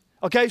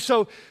 Okay,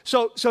 so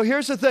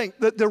here's the thing.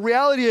 The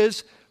reality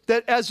is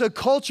that as a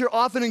culture,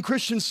 often in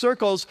Christian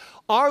circles,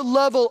 our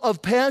level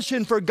of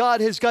passion for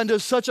God has gone to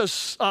such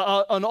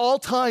an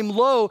all-time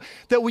low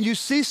that when you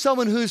see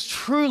someone who's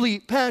truly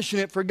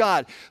passionate for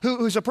God,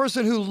 who's a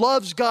person who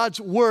loves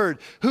God's word,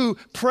 who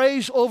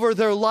prays over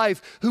their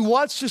life, who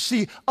wants to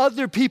see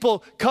other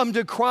people come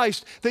to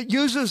Christ, that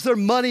uses their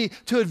money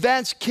to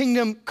advance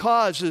kingdom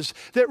causes,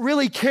 that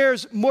really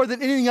cares more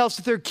than anything else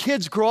that their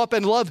kids grow up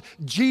and love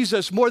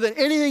Jesus more than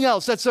anything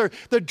else. That's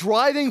the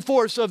driving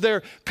force of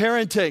their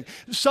parenting.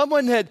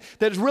 Someone that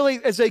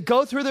really, as they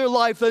go through their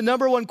life, the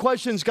number one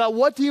question is, God,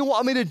 what do you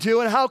want me to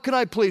do and how can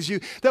I please you?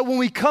 That when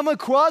we come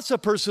across a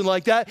person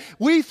like that,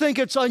 we think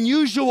it's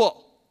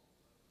unusual.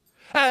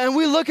 And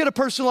we look at a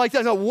person like that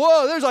and go,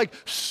 whoa, there's like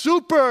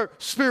super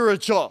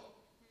spiritual.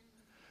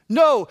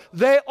 No,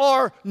 they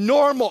are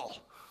normal.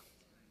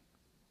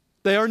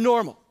 They are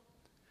normal.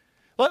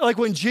 Like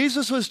when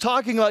Jesus was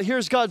talking about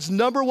here's God's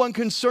number one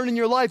concern in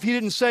your life, he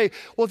didn't say,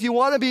 well, if you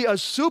want to be a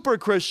super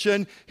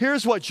Christian,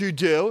 here's what you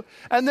do.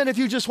 And then if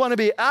you just want to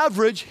be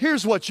average,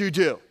 here's what you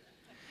do.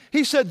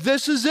 He said,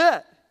 this is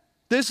it.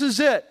 This is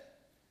it.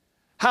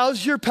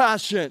 How's your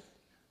passion?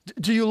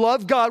 Do you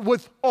love God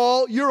with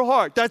all your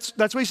heart? That's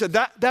what he said.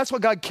 That's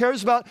what God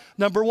cares about,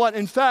 number one.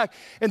 In fact,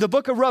 in the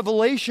book of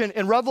Revelation,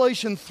 in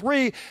Revelation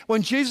 3,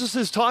 when Jesus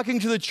is talking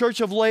to the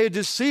church of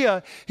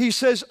Laodicea, he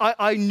says,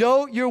 I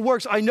know your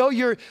works. I know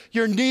you're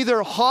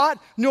neither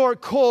hot nor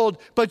cold,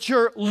 but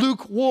you're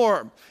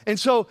lukewarm. And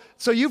so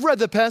you've read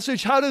the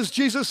passage. How does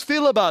Jesus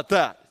feel about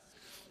that?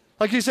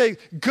 Like you say,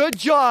 good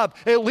job.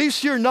 At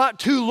least you're not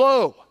too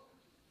low,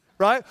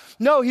 right?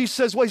 No, he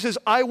says,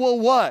 I will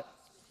what?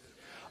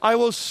 I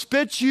will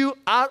spit you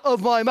out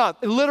of my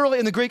mouth. Literally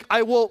in the Greek,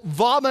 I will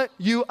vomit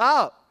you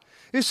out.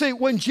 You see,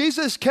 when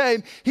Jesus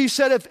came, he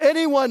said, if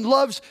anyone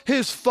loves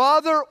his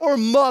father or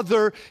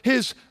mother,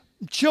 his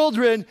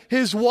children,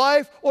 his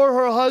wife or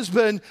her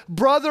husband,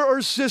 brother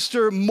or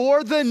sister,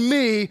 more than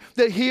me,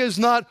 that he is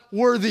not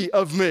worthy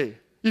of me.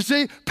 You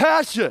see,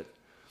 passion,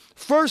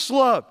 first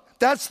love,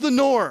 that's the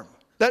norm.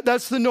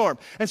 That's the norm.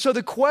 And so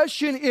the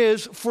question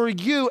is for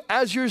you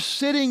as you're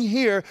sitting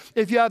here,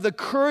 if you have the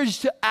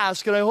courage to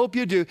ask, and I hope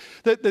you do,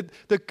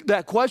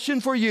 that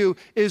question for you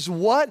is,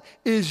 what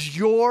is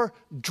your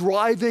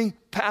driving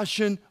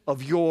passion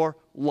of your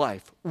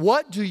life?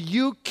 What do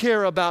you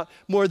care about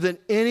more than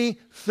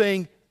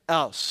anything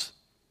else?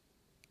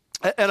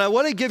 And I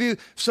want to give you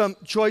some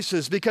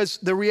choices, because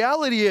the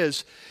reality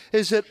is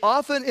that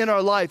often in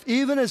our life,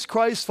 even as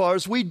Christ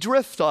followers, we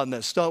drift on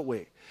this, don't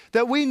we?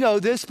 That we know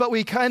this, but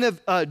we kind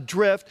of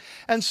drift.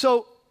 And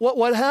so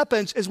what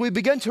happens is we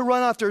begin to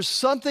run after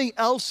something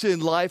else in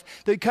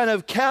life that kind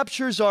of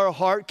captures our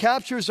heart,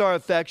 captures our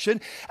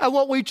affection. And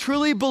what we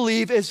truly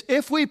believe is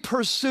if we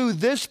pursue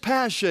this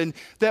passion,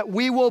 that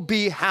we will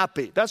be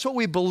happy. That's what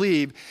we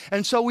believe.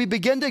 And so we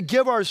begin to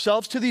give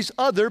ourselves to these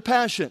other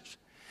passions.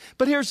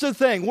 But here's the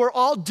thing, we're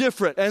all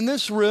different. In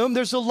this room,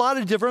 there's a lot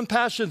of different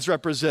passions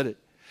represented.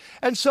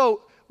 And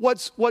so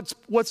what's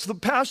the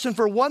passion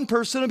for one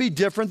person to be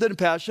different than a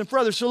passion for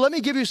others. So let me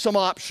give you some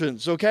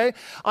options, okay?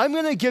 I'm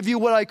going to give you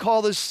what I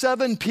call the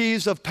 7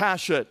 P's of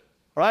passion.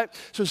 All right,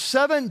 so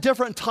 7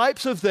 different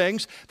types of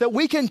things that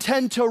we can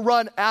tend to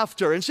run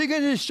after. And so you're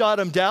going to just jot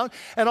them down.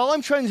 And all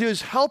I'm trying to do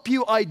is help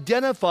you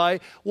identify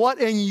what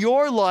in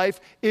your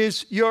life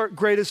is your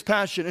greatest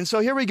passion. And so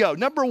here we go.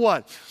 Number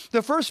 1,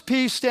 the first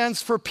P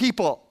stands for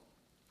people.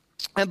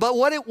 But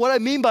what I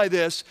mean by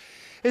this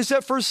is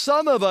that for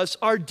some of us,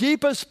 our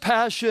deepest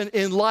passion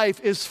in life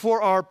is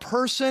for our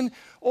person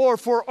or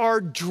for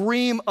our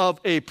dream of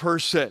a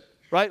person.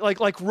 Right?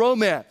 Like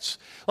romance.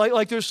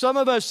 Like there's some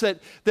of us that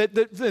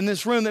in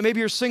this room that maybe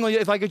you're single,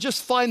 if I could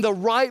just find the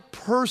right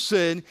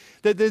person,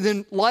 that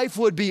then life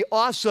would be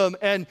awesome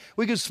and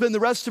we could spend the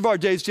rest of our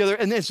days together.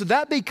 And so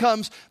that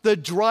becomes the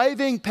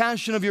driving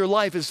passion of your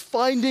life, is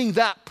finding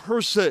that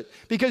person,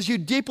 because you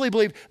deeply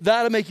believe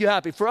that'll make you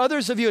happy. For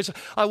others of you, it's,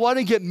 I want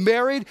to get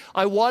married,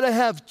 I want to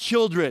have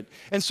children.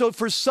 And so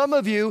for some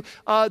of you,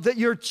 that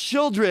your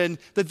children,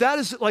 that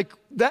is like,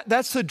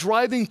 that's the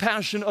driving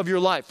passion of your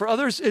life. For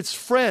others, it's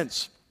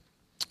friends.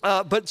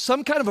 But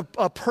some kind of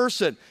a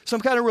person,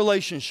 some kind of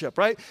relationship,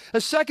 right?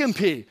 A second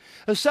P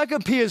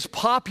is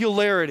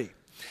popularity.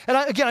 And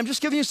I'm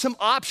just giving you some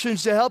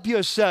options to help you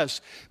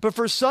assess. But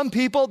for some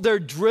people, they're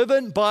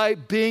driven by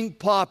being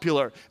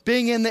popular,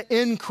 being in the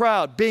in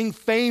crowd, being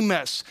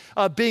famous,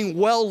 being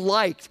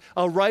well-liked,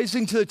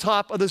 rising to the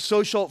top of the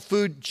social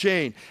food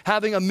chain,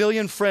 having 1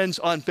 million friends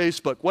on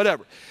Facebook,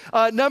 whatever.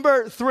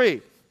 Number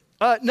three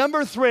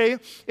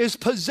is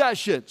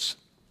possessions.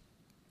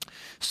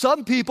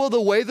 Some people,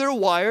 the way they're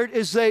wired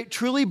is they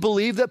truly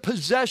believe that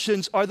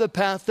possessions are the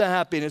path to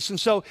happiness. And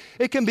so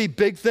it can be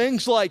big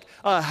things like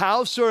a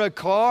house or a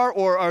car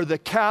or the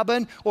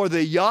cabin or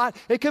the yacht.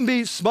 It can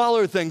be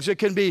smaller things. It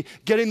can be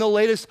getting the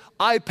latest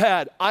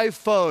iPad,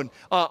 iPhone,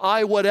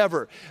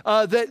 whatever.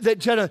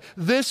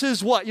 This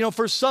is what,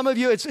 for some of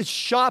you, it's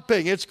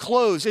shopping, it's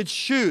clothes, it's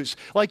shoes.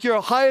 Like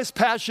your highest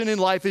passion in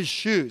life is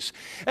shoes.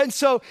 And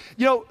so,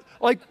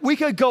 like we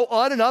could go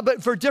on and on,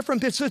 but for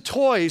different, it's the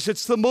toys,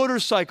 it's the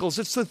motorcycles,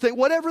 it's the thing,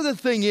 whatever the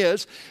thing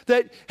is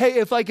that, hey,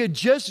 if I could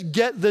just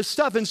get this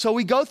stuff. And so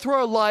we go through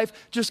our life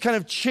just kind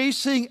of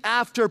chasing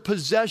after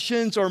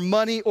possessions or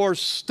money or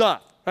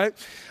stuff, right?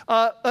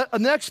 The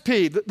next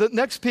P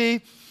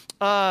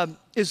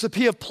is the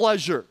P of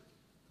pleasure.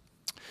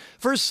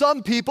 For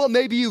some people,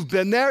 maybe you've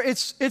been there,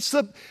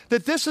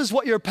 that this is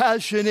what your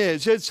passion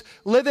is. It's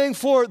living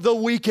for the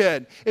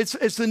weekend. It's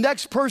the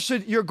next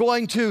person you're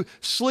going to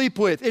sleep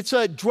with. It's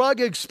a drug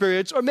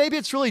experience, or maybe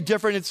it's really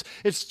different.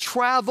 It's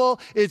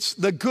travel, it's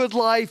the good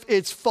life,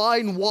 it's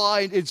fine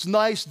wine, it's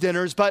nice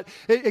dinners, but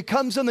it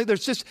comes in,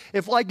 there's just,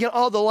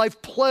 all the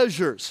life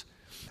pleasures.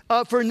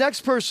 For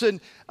next person,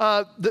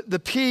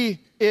 the P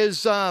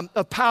is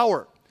a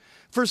power.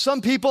 For some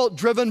people,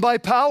 driven by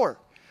power.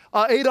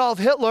 Adolf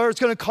Hitler is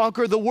going to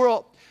conquer the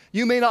world.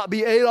 You may not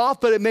be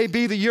Adolf, but it may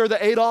be that you're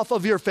the Adolf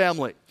of your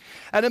family.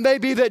 And it may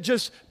be that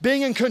just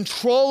being in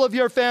control of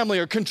your family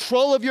or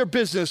control of your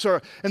business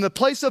or in the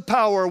place of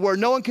power where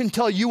no one can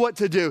tell you what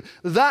to do,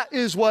 that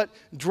is what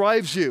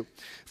drives you.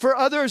 For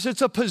others,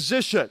 it's a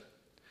position.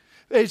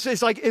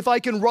 It's like if I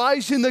can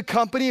rise in the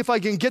company, if I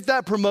can get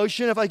that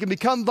promotion, if I can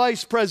become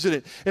vice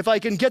president, if I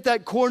can get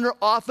that corner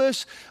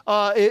office,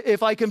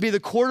 if I can be the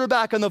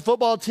quarterback on the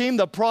football team,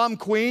 the prom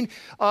queen,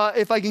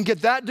 if I can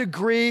get that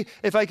degree,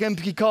 if I can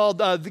be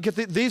called,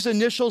 these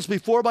initials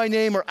before my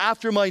name or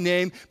after my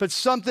name, but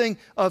something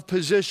of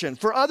position.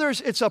 For others,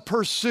 it's a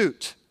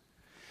pursuit.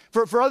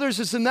 For others,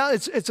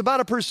 it's about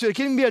a pursuit. It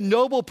can even be a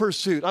noble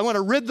pursuit. I want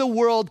to rid the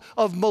world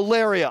of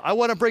malaria. I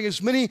want to bring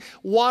as many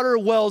water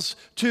wells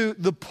to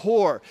the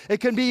poor.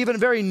 It can be even a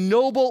very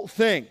noble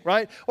thing,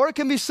 right? Or it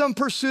can be some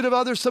pursuit of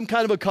others, some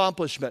kind of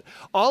accomplishment.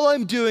 All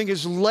I'm doing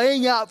is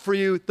laying out for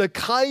you the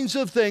kinds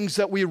of things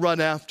that we run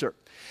after.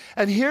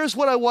 And here's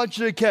what I want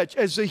you to catch.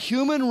 As a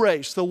human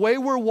race, the way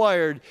we're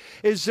wired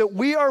is that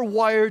we are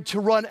wired to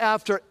run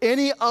after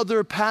any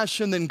other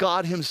passion than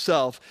God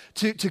himself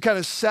to kind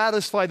of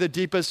satisfy the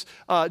deepest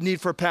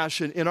need for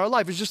passion in our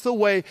life. It's just the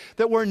way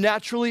that we're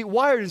naturally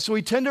wired. And so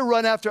we tend to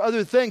run after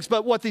other things.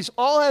 But what these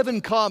all have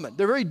in common,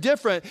 they're very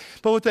different,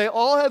 but what they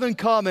all have in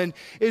common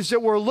is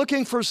that we're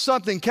looking for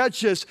something,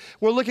 catch this,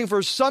 we're looking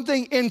for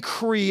something in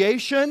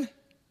creation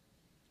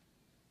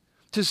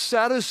to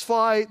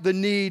satisfy the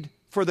need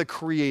for the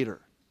Creator.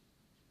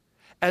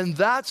 And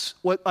that's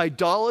what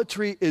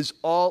idolatry is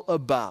all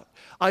about.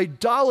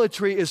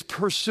 Idolatry is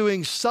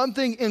pursuing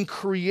something in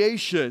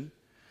creation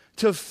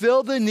to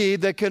fill the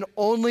need that can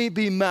only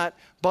be met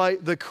by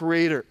the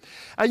Creator.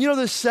 And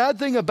the sad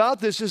thing about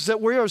this is that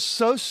we are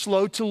so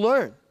slow to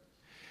learn.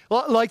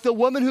 Like the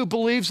woman who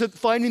believes that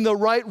finding the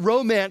right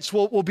romance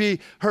will be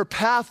her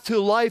path to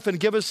life and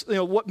give us,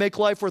 what make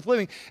life worth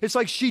living. It's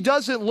like she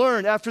doesn't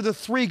learn after the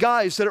 3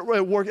 guys that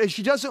it worked, and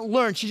she doesn't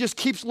learn. She just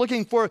keeps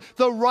looking for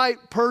the right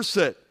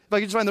person. If I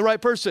can just find the right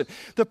person.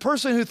 The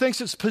person who thinks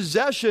it's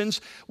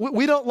possessions,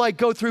 we don't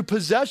go through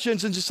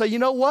possessions and just say, you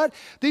know what?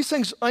 These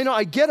things,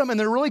 I get them and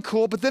they're really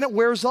cool, but then it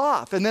wears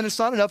off and then it's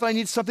not enough. I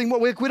need something more.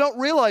 We don't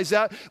realize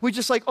that. We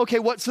just okay,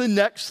 what's the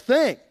next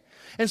thing?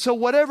 And so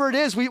whatever it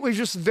is, we're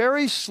just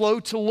very slow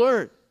to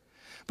learn.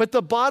 But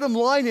the bottom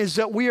line is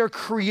that we are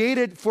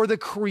created for the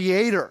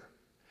Creator.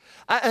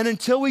 And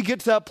until we get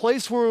to that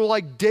place where we're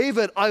like,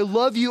 David, I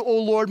love you, O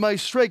Lord, my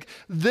strength.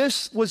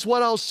 This was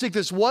what I'll seek.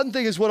 This one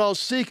thing is what I'll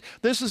seek.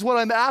 This is what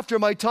I'm after,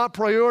 my top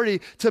priority,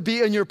 to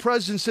be in your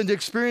presence and to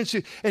experience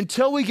you.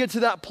 Until we get to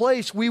that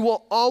place, we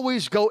will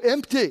always go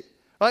empty.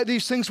 Right?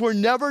 These things were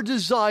never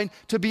designed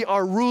to be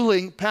our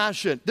ruling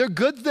passion. They're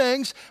good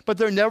things, but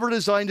they're never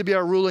designed to be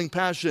our ruling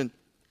passion.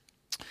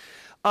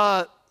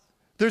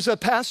 There's a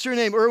pastor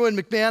named Erwin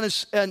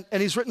McManus, and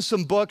he's written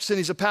some books, and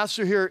he's a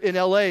pastor here in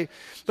LA.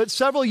 But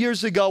several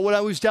years ago, when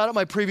I was down at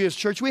my previous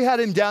church, we had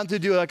him down to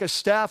do a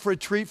staff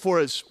retreat for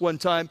us one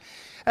time.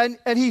 And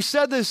he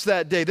said this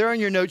that day, there on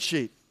your note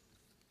sheet.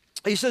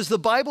 He says, the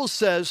Bible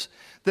says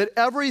that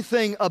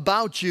everything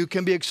about you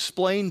can be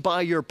explained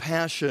by your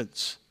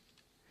passions.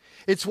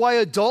 It's why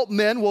adult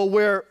men will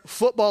wear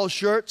football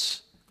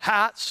shirts,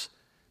 hats,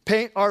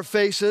 paint our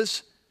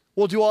faces,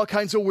 will do all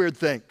kinds of weird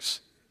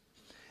things.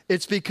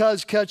 It's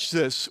because, catch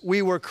this,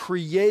 we were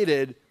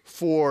created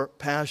for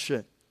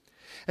passion.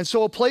 And so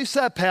we'll place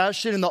that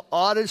passion in the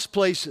oddest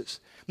places.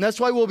 And that's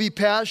why we'll be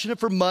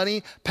passionate for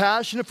money,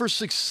 passionate for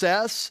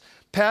success,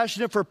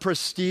 passionate for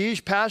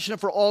prestige, passionate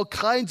for all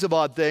kinds of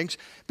odd things,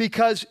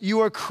 because you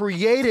are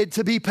created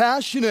to be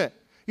passionate.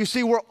 You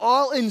see, we're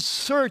all in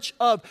search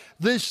of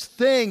this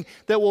thing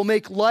that will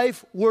make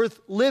life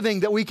worth living,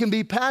 that we can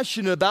be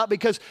passionate about,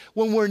 because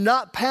when we're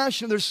not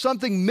passionate, there's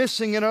something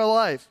missing in our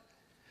life.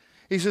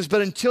 He says,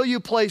 but until you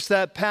place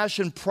that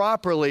passion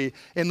properly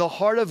in the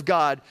heart of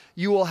God,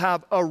 you will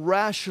have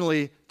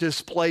irrationally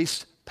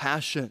displaced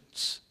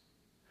passions.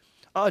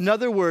 In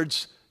other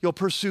words, you'll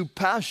pursue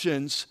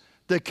passions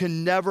that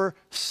can never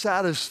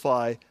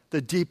satisfy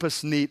the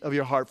deepest need of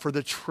your heart for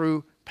the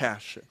true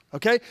passion.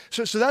 Okay?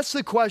 So that's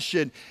the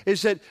question,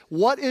 is that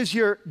what is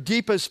your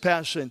deepest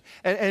passion?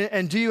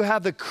 And do you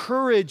have the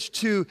courage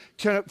to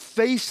kind of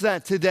face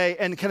that today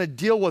and kind of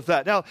deal with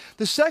that? Now,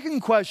 the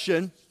second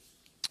question,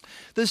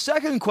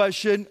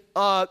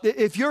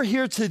 if you're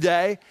here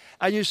today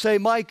and you say,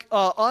 Mike,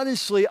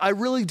 honestly, I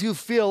really do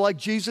feel like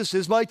Jesus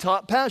is my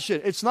top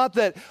passion. It's not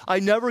that I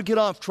never get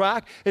off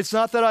track. It's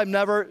not that I'm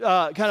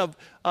never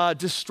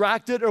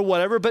distracted or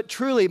whatever, but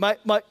truly,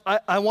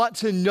 I want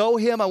to know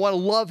him. I want to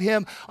love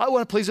him. I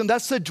want to please him.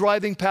 That's the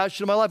driving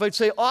passion of my life. I'd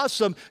say,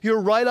 awesome,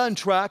 you're right on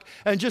track,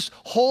 and just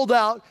hold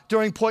out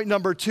during point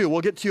number 2.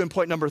 We'll get to you in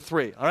point number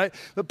 3, all right?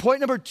 But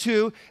point number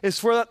 2 is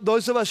for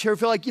those of us here who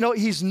feel like,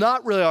 he's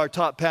not really our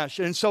top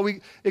passion. And so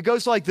it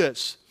goes like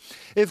this.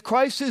 If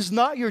Christ is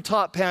not your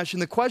top passion,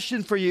 the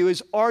question for you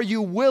is, are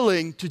you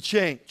willing to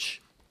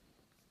change?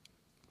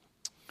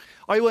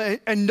 Are you willing?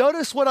 And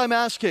notice what I'm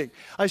asking.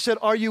 I said,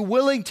 are you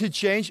willing to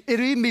change? It'd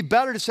even be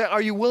better to say,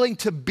 are you willing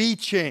to be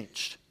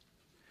changed?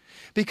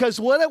 Because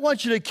what I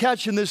want you to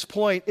catch in this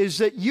point is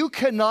that you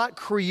cannot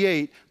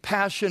create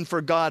passion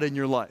for God in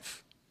your life.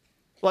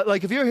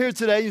 Like if you're here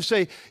today, you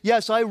say,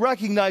 yes, I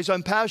recognize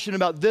I'm passionate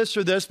about this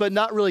or this, but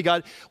not really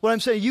God. What I'm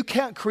saying, you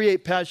can't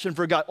create passion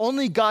for God.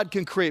 Only God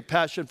can create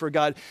passion for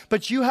God,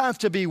 but you have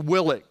to be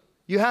willing.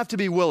 You have to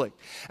be willing.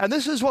 And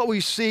this is what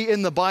we see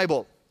in the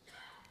Bible.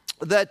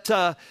 That,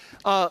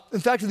 in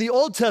fact, in the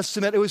Old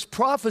Testament, it was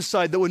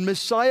prophesied that when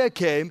Messiah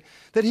came,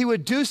 that he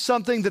would do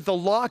something that the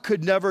law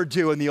could never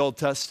do in the Old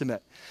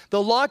Testament.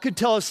 The law could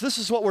tell us this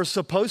is what we're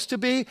supposed to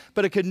be,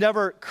 but it could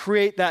never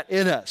create that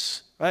in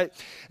us. Right?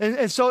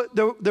 And so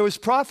there was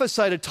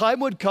prophesied a time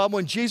would come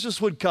when Jesus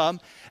would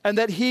come, and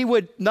that he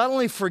would not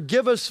only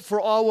forgive us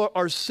for all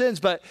our sins,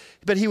 but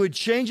he would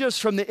change us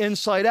from the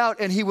inside out,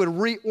 and he would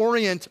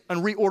reorient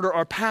and reorder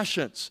our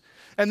passions.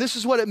 And this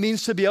is what it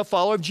means to be a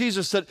follower of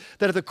Jesus, that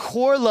at the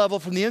core level,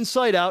 from the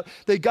inside out,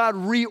 that God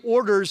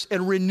reorders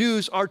and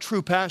renews our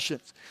true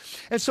passions.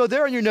 And so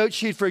there on your note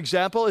sheet, for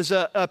example, is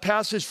a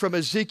passage from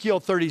Ezekiel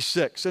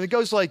 36, and it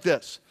goes like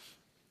this.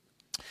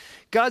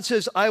 God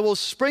says, I will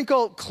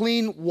sprinkle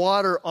clean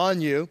water on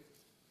you,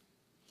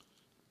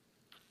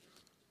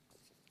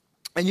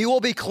 and you will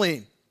be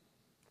clean.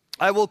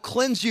 I will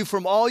cleanse you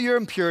from all your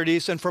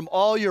impurities and from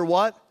all your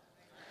what?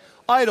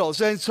 Idols.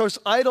 And so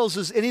idols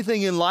is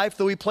anything in life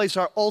that we place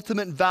our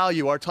ultimate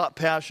value, our top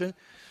passion.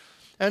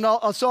 And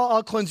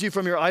I'll cleanse you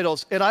from your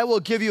idols. And I will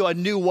give you a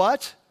new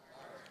what?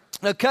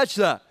 Now catch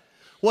that.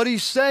 What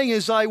he's saying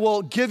is, I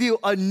will give you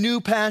a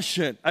new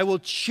passion. I will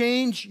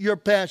change your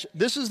passion.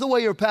 This is the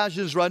way your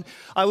passions run.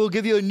 I will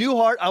give you a new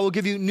heart. I will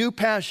give you new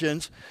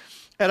passions.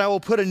 And I will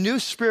put a new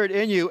spirit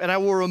in you. And I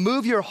will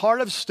remove your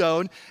heart of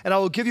stone. And I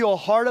will give you a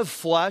heart of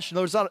flesh. In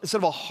other words, instead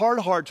of a hard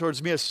heart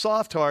towards me, a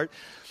soft heart.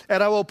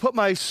 And I will put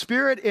my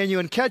spirit in you.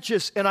 And catch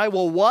this. And I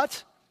will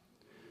what?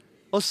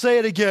 Let's say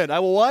it again. I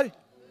will what?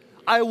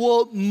 I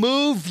will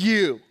move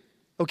you.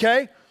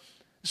 Okay?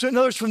 So in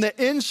other words, from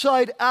the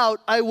inside out,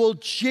 I will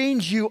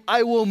change you,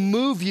 I will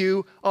move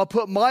you, I'll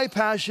put my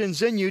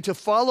passions in you to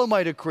follow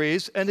my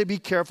decrees and to be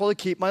careful to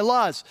keep my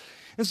laws.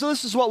 And so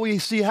this is what we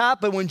see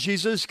happen when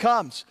Jesus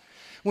comes.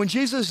 When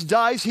Jesus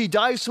dies, he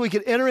dies so we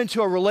can enter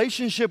into a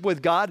relationship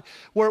with God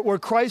where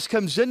Christ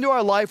comes into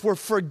our life. We're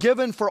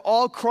forgiven for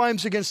all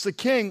crimes against the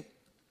King.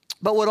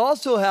 But what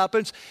also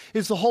happens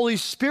is the Holy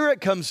Spirit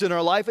comes in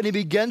our life and he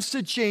begins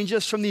to change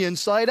us from the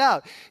inside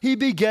out. He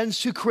begins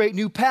to create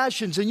new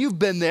passions. And you've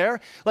been there.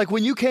 Like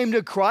when you came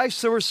to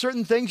Christ, there were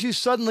certain things you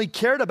suddenly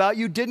cared about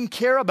you didn't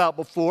care about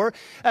before.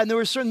 And there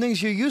were certain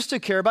things you used to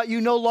care about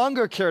you no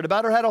longer cared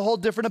about or had a whole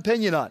different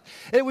opinion on.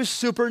 It was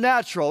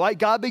supernatural, right?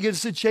 God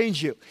begins to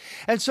change you.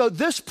 And so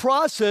this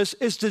process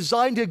is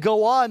designed to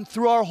go on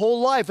through our whole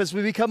life as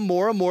we become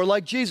more and more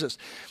like Jesus.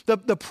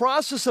 The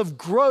process of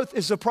growth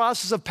is the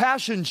process of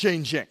passion changing.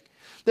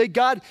 That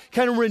God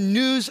kind of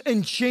renews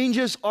and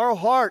changes our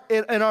heart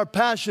and our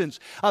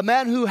passions. A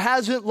man who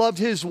hasn't loved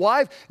his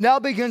wife now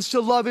begins to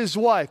love his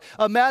wife.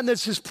 A man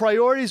that's his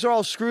priorities are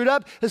all screwed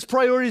up, his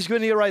priorities are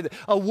going to get right.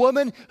 A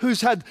woman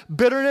who's had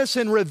bitterness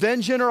and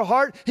revenge in her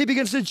heart, he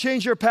begins to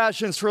change her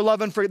passions for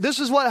love and forgiveness.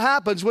 This is what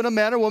happens when a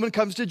man or woman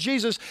comes to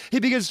Jesus. He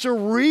begins to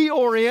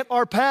reorient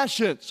our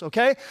passions,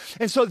 okay?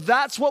 And so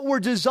that's what we're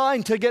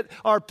designed to get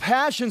our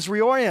passions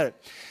reoriented.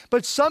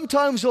 But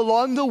sometimes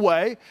along the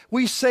way,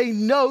 we say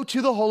no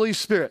to the Holy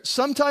Spirit.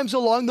 Sometimes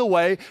along the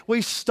way,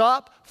 we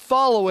stop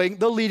following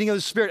the leading of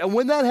the Spirit. And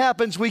when that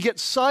happens, we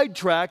get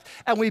sidetracked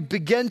and we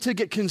begin to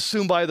get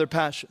consumed by other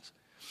passions.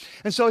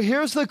 And so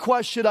here's the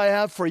question I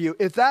have for you.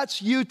 If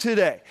that's you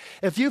today,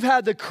 if you've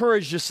had the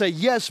courage to say,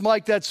 yes,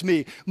 Mike, that's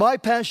me. My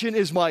passion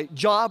is my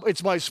job.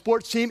 It's my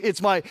sports team.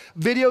 It's my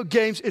video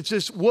games. It's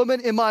this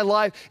woman in my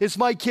life. It's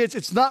my kids.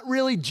 It's not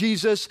really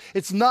Jesus.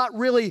 It's not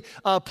really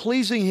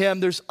pleasing him.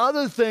 There's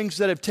other things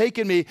that have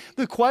taken me.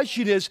 The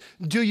question is,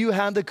 do you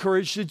have the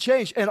courage to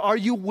change? And are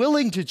you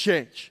willing to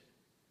change?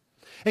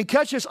 And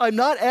catch this, I'm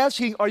not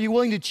asking, are you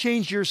willing to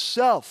change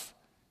yourself?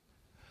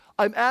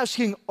 I'm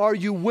asking, are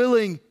you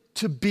willing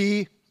to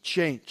be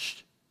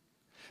changed?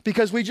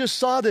 Because we just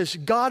saw this.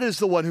 God is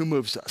the one who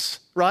moves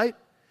us, right?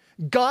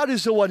 God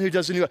is the one who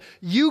does it.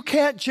 You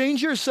can't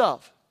change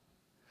yourself.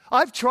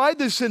 I've tried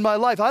this in my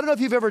life. I don't know if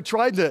you've ever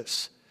tried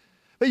this.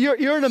 But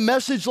you're in a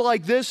message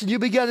like this and you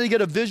begin to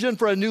get a vision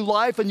for a new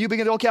life and you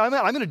begin to, okay, I'm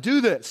going to do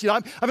this.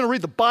 I'm going to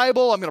read the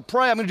Bible. I'm going to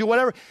pray. I'm going to do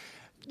whatever.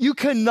 You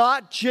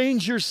cannot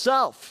change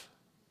yourself.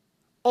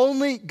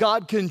 Only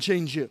God can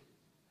change you.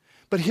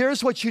 But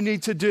here's what you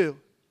need to do.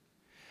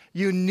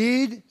 You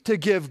need to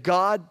give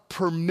God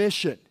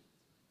permission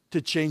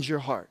to change your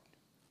heart.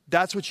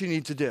 That's what you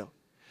need to do.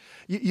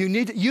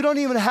 You don't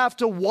even have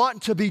to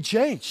want to be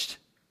changed.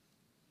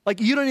 Like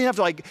you don't even have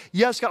to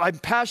yes, God, I'm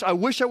passionate. I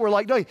wish I were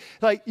no.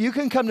 Like you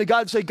can come to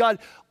God and say, God,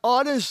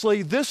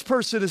 honestly, this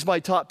person is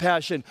my top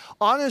passion.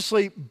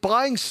 Honestly,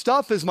 buying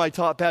stuff is my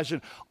top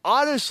passion.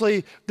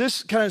 Honestly,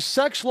 this kind of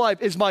sex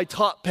life is my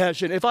top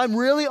passion. If I'm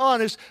really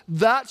honest,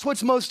 that's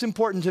what's most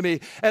important to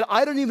me. And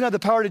I don't even have the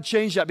power to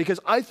change that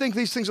because I think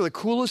these things are the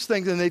coolest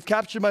things and they've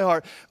captured my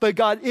heart. But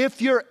God,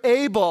 if you're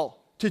able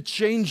to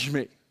change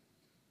me,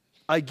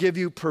 I give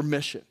you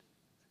permission.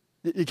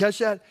 You catch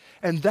that?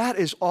 And that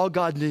is all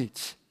God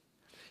needs.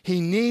 He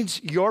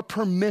needs your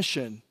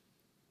permission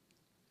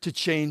to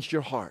change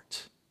your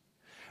heart.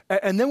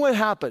 And then what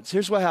happens?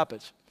 Here's what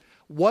happens.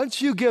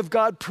 Once you give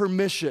God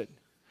permission,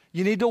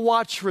 you need to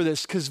watch for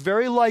this because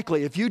very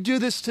likely, if you do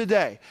this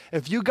today,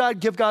 if you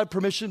give God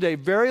permission today,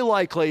 very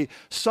likely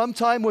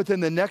sometime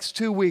within the next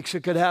 2 weeks,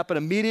 it could happen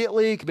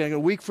immediately, it could be a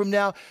week from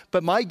now,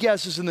 but my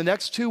guess is in the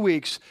next 2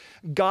 weeks,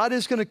 God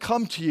is going to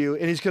come to you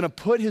and he's going to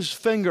put his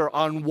finger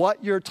on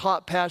what your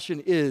top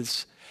passion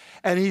is.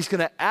 And he's going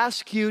to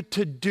ask you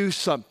to do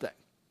something.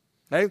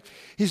 Okay?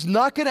 He's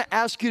not going to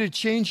ask you to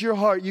change your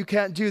heart. You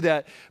can't do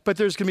that. But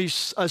there's going to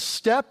be a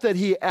step that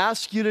he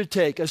asks you to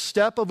take, a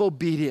step of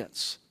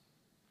obedience.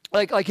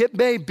 Like it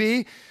may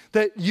be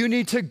that you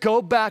need to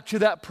go back to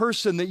that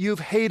person that you've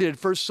hated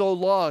for so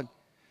long,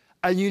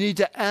 and you need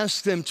to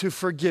ask them to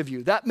forgive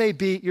you. That may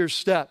be your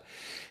step.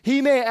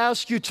 He may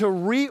ask you to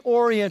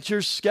reorient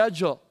your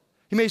schedule.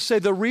 He may say,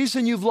 the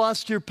reason you've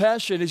lost your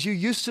passion is you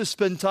used to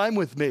spend time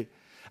with me.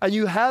 And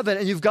you haven't,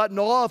 and you've gotten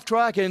all off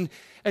track, and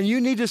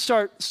you need to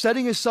start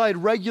setting aside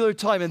regular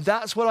time, and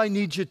that's what I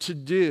need you to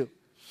do.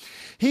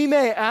 He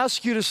may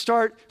ask you to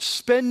start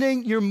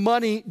spending your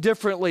money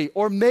differently,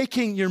 or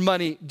making your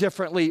money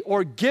differently,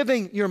 or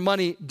giving your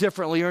money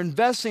differently, or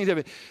investing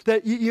differently.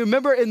 That you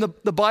remember in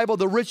the Bible,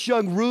 the rich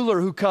young ruler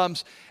who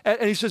comes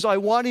and he says, I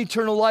want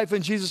eternal life.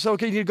 And Jesus said,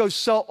 okay, you need to go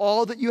sell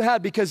all that you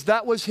had, because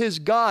that was his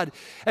God.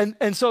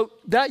 And so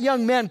that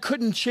young man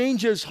couldn't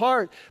change his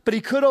heart, but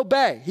he could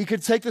obey. He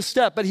could take the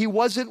step, but he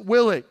wasn't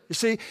willing, you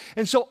see?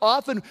 And so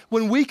often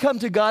when we come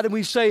to God and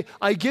we say,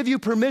 I give you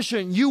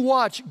permission, you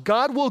watch,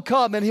 God will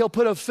come and he'll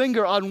put a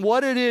finger on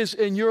what it is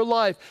in your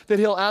life that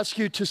he'll ask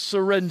you to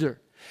surrender.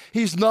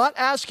 He's not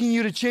asking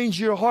you to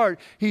change your heart.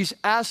 He's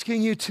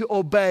asking you to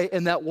obey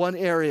in that one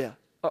area.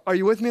 Are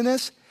you with me in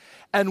this?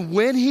 And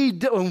when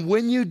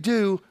you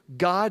do,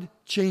 God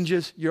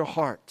changes your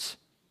heart.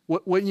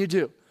 When you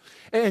do.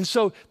 And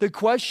so the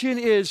question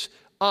is,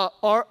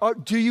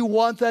 do you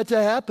want that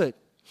to happen?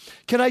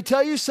 Can I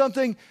tell you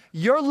something?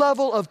 Your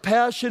level of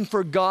passion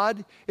for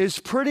God is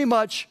pretty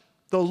much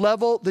the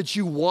level that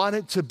you want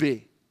it to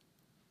be.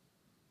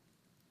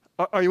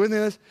 Are you with me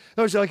in this?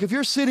 No, like if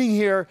you're sitting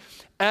here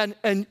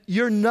and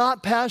you're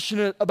not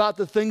passionate about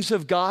the things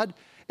of God,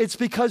 it's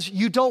because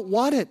you don't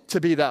want it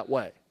to be that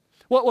way.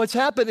 What's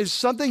happened is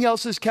something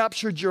else has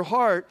captured your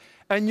heart,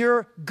 and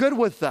you're good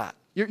with that.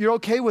 You're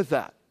okay with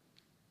that.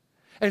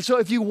 And so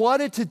if you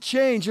want it to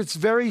change, it's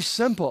very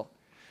simple.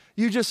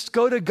 You just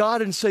go to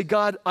God and say,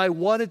 God, I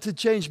want it to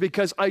change,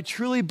 because I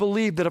truly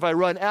believe that if I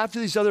run after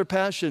these other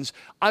passions,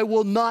 I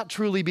will not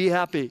truly be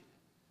happy.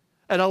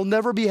 And I'll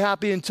never be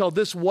happy until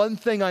this one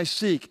thing I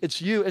seek,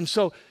 it's you. And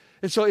so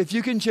if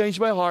you can change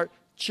my heart,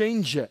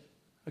 change it,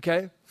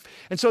 okay?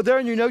 And so there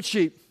in your note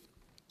sheet,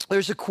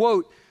 there's a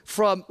quote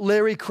from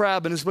Larry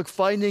Crabb in his book,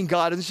 Finding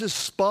God, and this is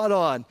spot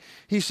on.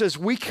 He says,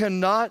 we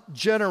cannot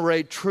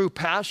generate true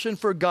passion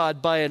for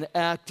God by an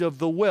act of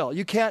the will.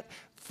 You can't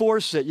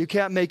force it. You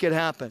can't make it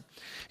happen.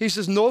 He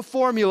says, no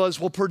formulas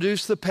will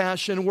produce the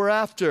passion we're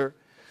after.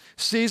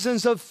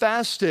 Seasons of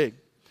fasting,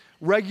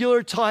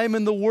 regular time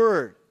in the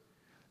Word,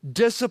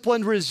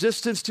 disciplined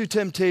resistance to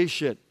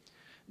temptation,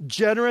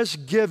 generous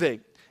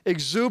giving,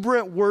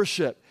 exuberant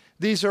worship.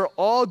 These are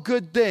all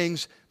good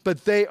things,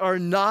 but they are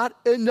not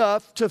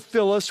enough to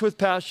fill us with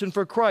passion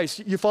for Christ.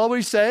 You follow what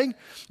he's saying?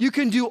 You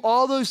can do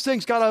all those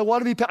things. God, I'm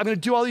going to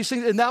do all these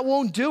things, and that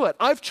won't do it.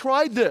 I've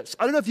tried this.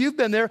 I don't know if you've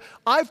been there.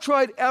 I've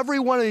tried every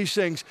one of these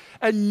things,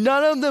 and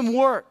none of them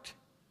worked.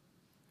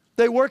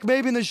 They work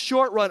maybe in the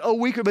short run, a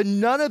week, but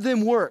none of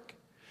them work.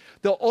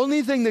 The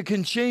only thing that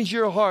can change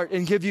your heart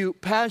and give you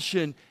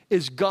passion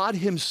is God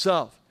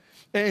himself.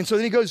 And so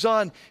then he goes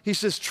on, he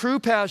says, true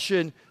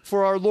passion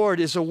for our Lord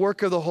is a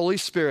work of the Holy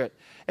Spirit.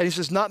 And he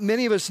says, not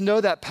many of us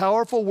know that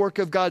powerful work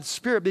of God's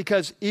Spirit,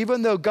 because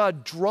even though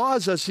God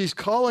draws us, he's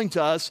calling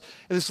to us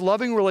in this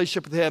loving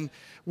relationship with him,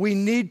 we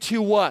need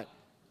to what?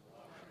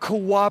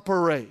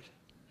 Cooperate.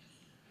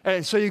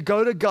 And so you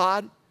go to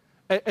God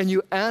and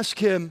you ask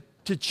him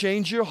to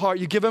change your heart.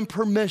 You give him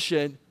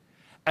permission,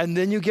 and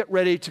then you get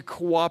ready to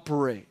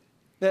cooperate.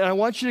 And I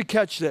want you to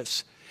catch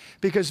this,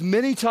 because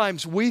many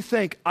times we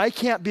think, I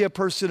can't be a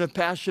person of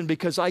passion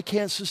because I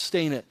can't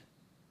sustain it.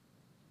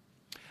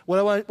 What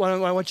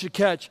I want you to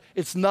catch,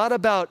 it's not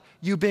about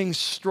you being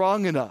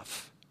strong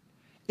enough.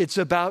 It's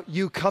about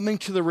you coming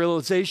to the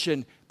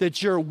realization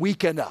that you're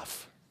weak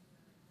enough.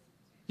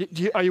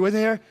 Are you with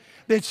me here?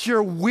 It's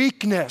your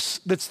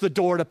weakness that's the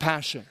door to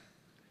passion.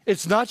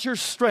 It's not your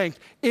strength.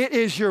 It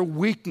is your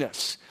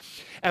weakness.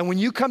 And when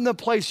you come to a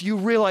place, you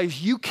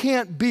realize you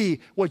can't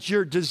be what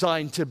you're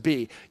designed to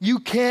be. You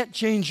can't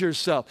change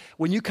yourself.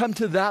 When you come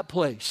to that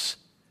place,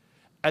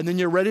 and then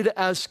you're ready to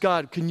ask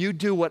God, can you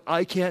do what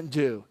I can't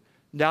do?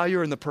 Now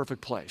you're in the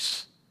perfect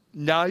place.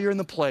 Now you're in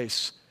the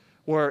place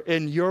where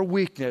in your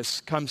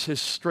weakness comes his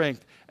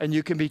strength, and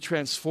you can be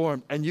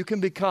transformed, and you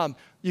can become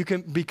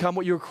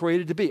what you were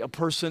created to be, a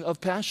person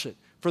of passion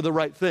for the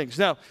right things.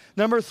 Now,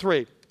 number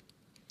 3,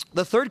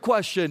 the third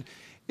question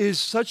is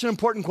such an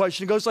important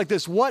question. It goes like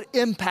this: what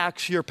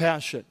impacts your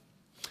passion?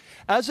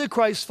 As a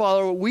Christ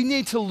follower, we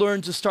need to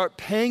learn to start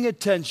paying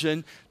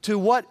attention to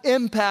what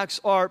impacts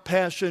our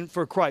passion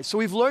for Christ. So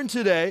we've learned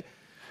today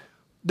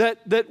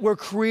that we're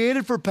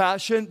created for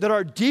passion, that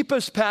our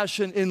deepest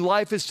passion in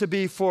life is to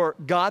be for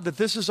God, that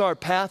this is our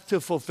path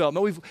to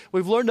fulfillment.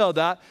 We've learned all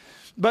that.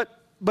 But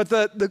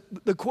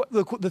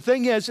the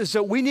thing is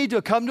that we need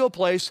to come to a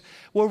place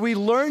where we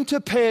learn to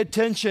pay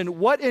attention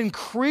what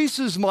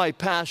increases my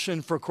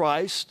passion for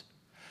Christ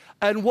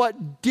and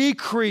what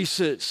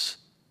decreases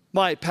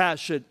my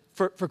passion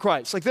for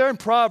Christ. Like there in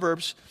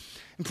Proverbs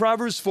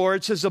 4,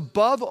 it says,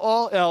 above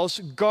all else,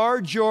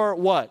 guard your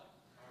what?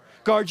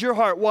 Guard your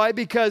heart. Why?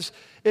 Because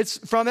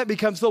from it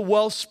becomes the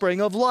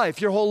wellspring of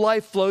life. Your whole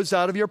life flows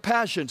out of your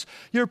passions.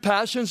 Your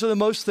passions are the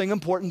most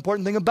important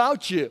thing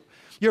about you.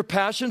 Your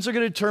passions are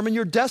going to determine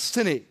your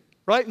destiny,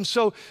 right? And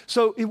so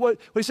what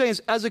he's saying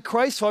is, as a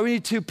Christ follower, we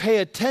need to pay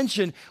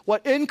attention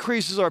what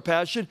increases our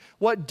passion,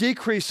 what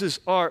decreases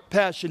our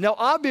passion. Now,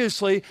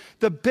 obviously,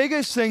 the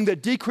biggest thing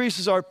that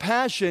decreases our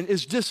passion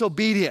is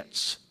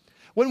disobedience.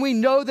 When we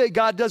know that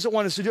God doesn't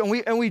want us to do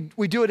it, and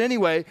we do it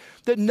anyway,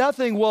 that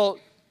nothing will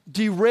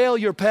derail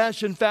your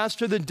passion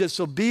faster than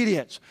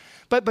disobedience.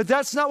 But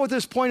that's not what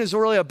this point is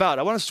really about.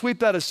 I want to sweep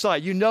that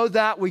aside. You know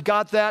that, we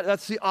got that,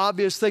 that's the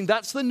obvious thing.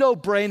 That's the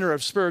no-brainer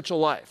of spiritual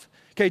life.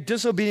 Okay,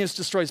 disobedience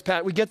destroys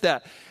passion, we get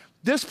that.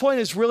 This point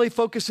is really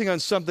focusing on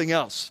something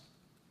else.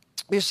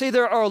 You see,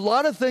 there are a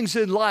lot of things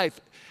in life,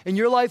 in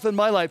your life and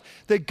my life,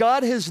 that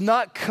God has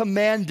not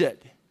commanded,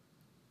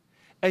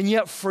 and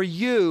yet for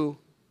you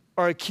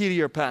are a key to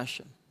your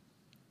passion.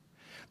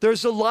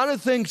 There's a lot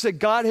of things that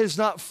God has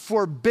not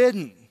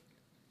forbidden,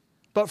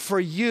 but for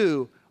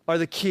you are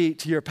the key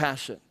to your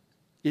passion.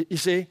 You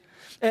see?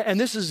 And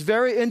this is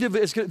very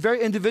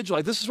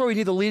individual. This is where we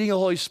need the leading of the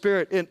Holy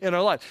Spirit in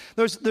our life.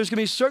 There's going to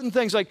be certain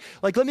things like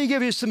let me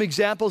give you some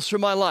examples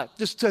from my life,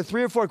 just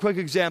 3 or 4 quick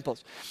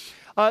examples.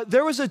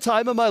 There was a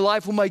time in my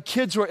life when my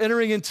kids were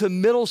entering into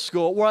middle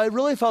school where I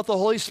really felt the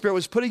Holy Spirit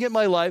was putting in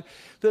my life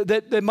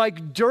that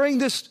Mike, during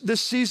this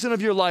season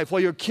of your life,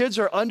 while your kids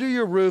are under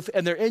your roof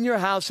and they're in your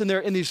house and they're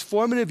in these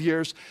formative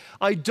years,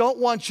 I don't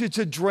want you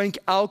to drink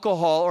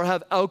alcohol or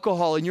have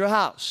alcohol in your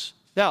house.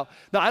 Now,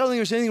 I don't think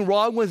there's anything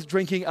wrong with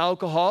drinking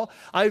alcohol.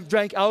 I've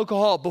drank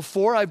alcohol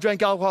before. I've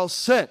drank alcohol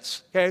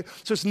since, okay?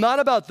 So it's not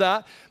about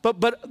that.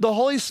 But the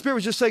Holy Spirit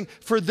was just saying,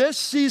 for this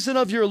season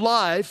of your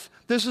life,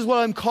 this is what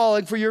I'm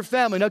calling for your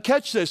family. Now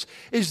catch this.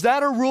 Is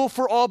that a rule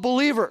for all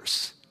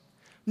believers?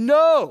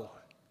 No.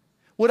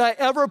 Would I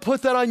ever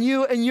put that on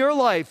you in your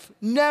life?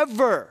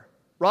 Never,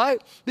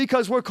 right?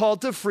 Because we're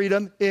called to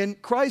freedom in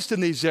Christ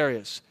in these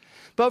areas.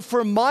 But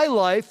for my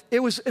life, it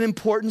was an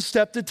important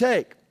step to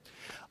take.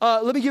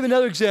 Let me give you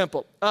another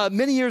example.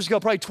 Many years ago,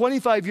 probably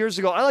 25 years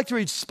ago, I like to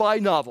read spy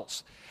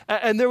novels.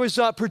 And there was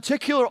a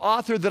particular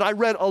author that I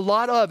read a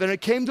lot of, and it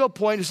came to a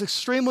point, it's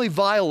extremely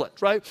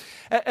violent, right?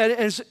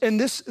 And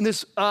this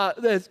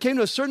it came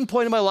to a certain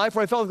point in my life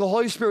where I felt like the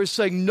Holy Spirit was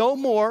saying, no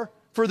more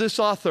for this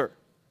author.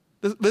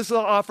 This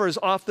author is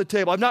off the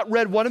table. I've not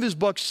read one of his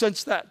books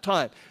since that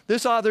time.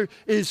 This author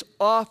is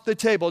off the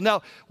table.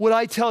 Now, would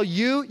I tell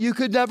you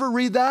could never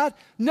read that?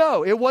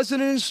 No, it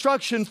wasn't an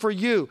instruction for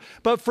you.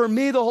 But for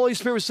me, the Holy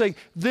Spirit was saying,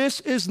 this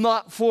is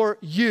not for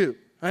you,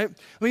 right?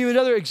 Let me give you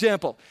another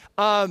example.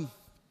 I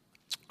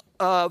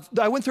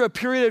went through a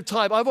period of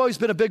time. I've always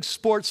been a big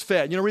sports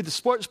fan. Read the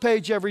sports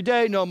page every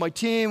day, know my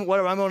team,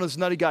 whatever. I'm one of those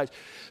nutty guys.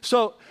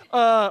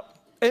 But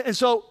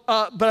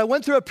I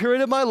went through a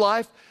period of my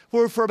life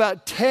where for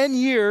about 10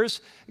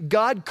 years,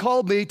 God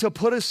called me to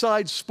put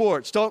aside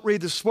sports. Don't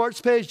read the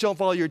sports page. Don't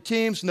follow your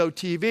teams. No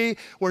TV.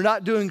 We're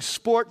not doing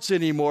sports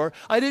anymore.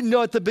 I didn't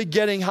know at the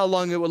beginning how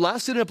long it would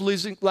last. It ended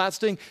up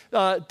lasting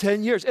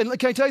 10 years. And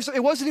can I tell you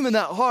something? It wasn't even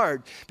that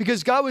hard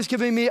because God was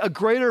giving me a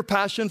greater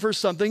passion for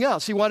something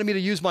else. He wanted me to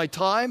use my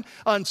time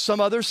on some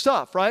other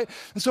stuff, right?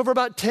 And so for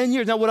about 10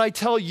 years, now would I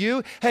tell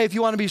you, hey, if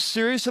you want to be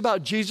serious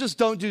about Jesus,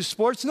 don't do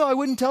sports? No, I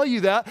wouldn't tell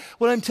you that.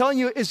 What I'm telling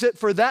you is that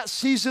for that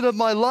season of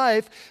my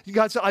life,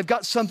 God said, I've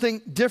got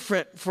something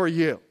different for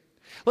you.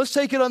 Let's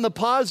take it on the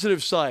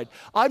positive side.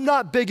 I'm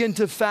not big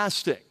into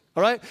fasting,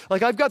 all right?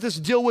 Like I've got this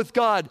deal with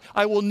God.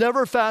 I will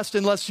never fast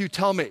unless you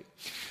tell me.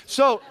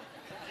 So,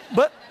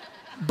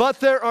 but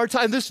there are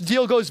times, this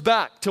deal goes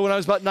back to when I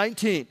was about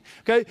 19,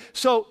 okay?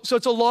 So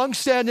it's a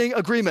long-standing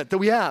agreement that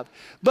we have.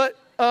 But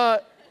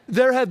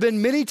there have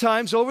been many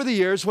times over the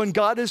years when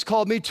God has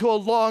called me to a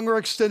long or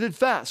extended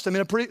fast. I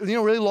mean, a pretty,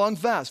 really long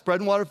fast, bread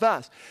and water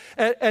fast.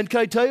 And can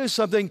I tell you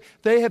something?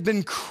 They have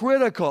been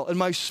critical in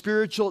my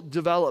spiritual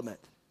development.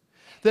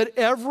 That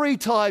every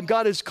time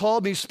God has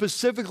called me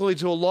specifically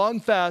to a long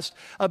fast,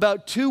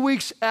 about 2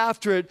 weeks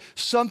after it,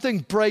 something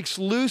breaks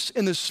loose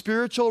in the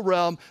spiritual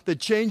realm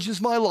that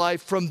changes my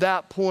life from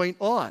that point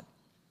on.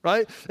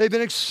 Right? They've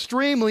been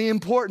extremely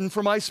important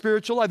for my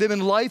spiritual life. They've been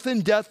life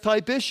and death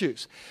type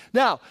issues.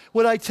 Now,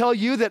 would I tell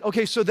you that,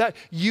 okay, so that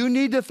you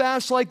need to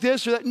fast like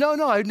this or that? No,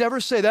 I'd never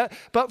say that.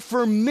 But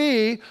for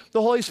me,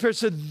 the Holy Spirit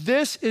said,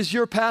 this is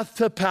your path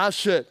to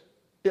passion.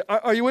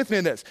 Are you with me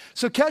in this?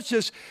 So catch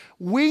this.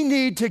 We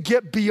need to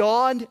get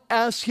beyond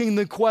asking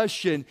the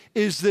question,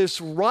 is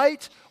this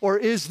right or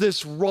is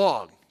this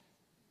wrong?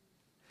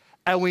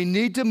 And we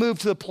need to move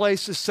to the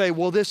place to say,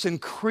 will this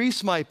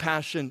increase my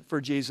passion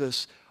for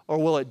Jesus or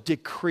will it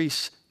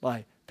decrease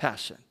my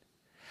passion?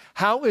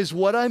 How is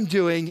what I'm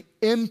doing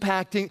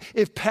impacting?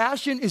 If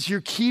passion is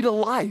your key to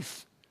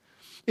life,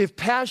 if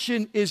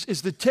passion is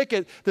the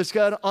ticket that's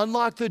going to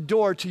unlock the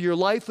door to your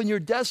life and your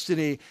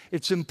destiny,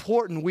 it's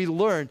important we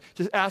learn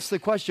to ask the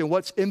question,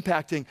 what's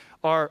impacting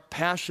our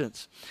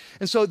passions?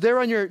 And so there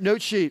on your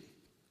note sheet,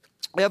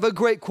 I have a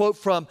great quote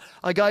from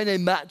a guy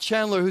named Matt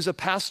Chandler, who's a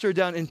pastor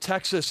down in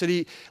Texas, and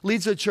he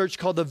leads a church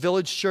called the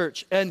Village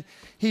Church. And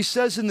he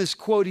says in this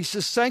quote, he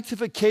says,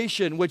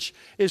 sanctification, which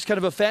is kind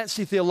of a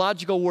fancy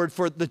theological word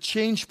for the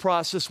change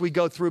process we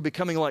go through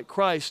becoming like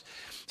Christ.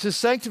 He says,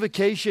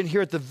 sanctification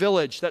here at the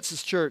Village, that's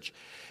his church,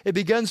 it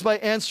begins by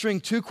answering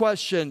 2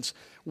 questions.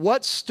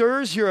 What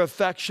stirs your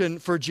affection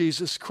for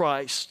Jesus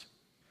Christ?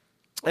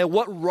 And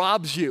what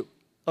robs you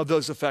of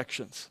those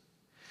affections?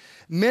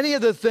 Many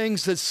of the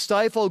things that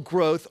stifle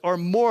growth are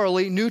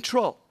morally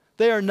neutral.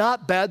 They are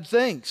not bad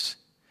things.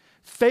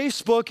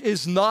 Facebook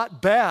is not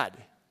bad.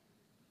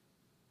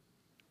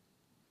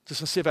 Just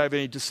to see if I have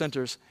any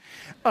dissenters.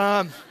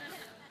 You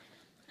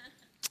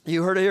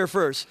heard it here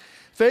first.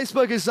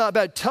 Facebook is not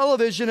bad.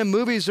 Television and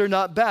movies are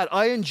not bad.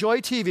 I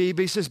enjoy TV,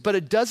 but he says, but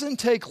it doesn't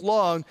take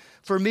long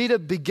for me to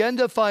begin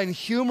to find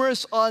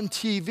humorous on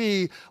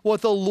TV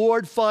what the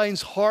Lord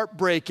finds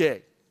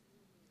heartbreaking.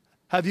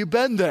 Have you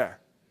been there?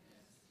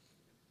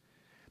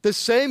 The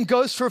same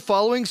goes for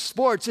following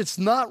sports. It's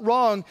not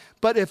wrong,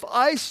 but if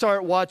I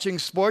start watching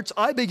sports,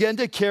 I begin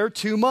to care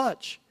too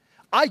much.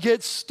 I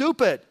get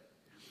stupid.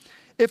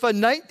 If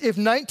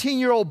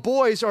 19-year-old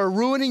boys are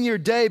ruining your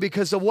day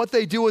because of what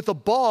they do with the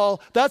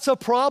ball, that's a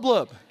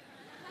problem.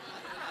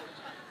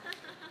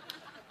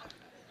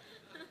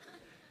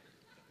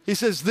 He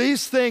says,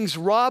 these things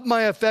rob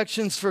my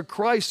affections for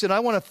Christ, and I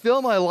want to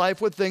fill my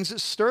life with things that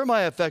stir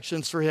my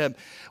affections for him.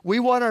 We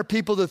want our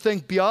people to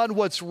think beyond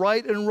what's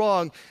right and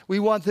wrong. We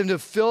want them to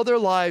fill their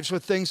lives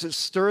with things that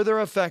stir their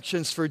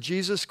affections for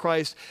Jesus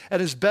Christ,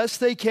 and as best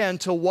they can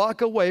to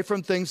walk away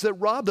from things that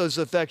rob those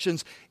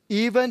affections,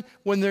 even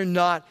when they're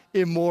not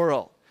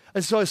immoral.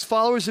 And so as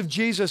followers of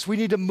Jesus, we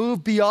need to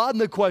move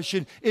beyond the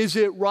question, is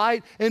it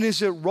right and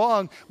is it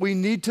wrong? We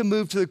need to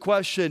move to the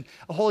question,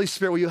 Holy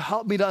Spirit, will you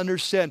help me to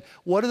understand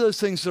what are those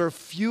things that are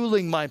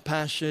fueling my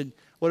passion?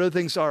 What are the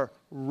things that are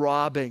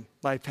robbing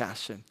my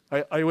passion?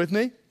 Are you with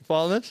me?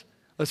 Following this?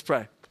 Let's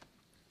pray.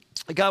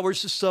 God, we're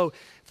just so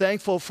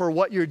thankful for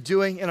what you're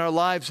doing in our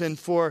lives and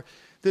for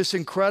this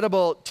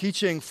incredible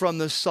teaching from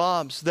the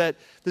Psalms, that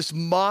this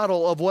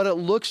model of what it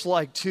looks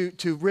like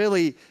to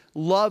really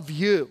love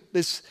you.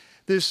 This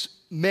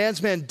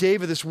man's man,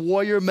 David, this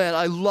warrior man,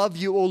 I love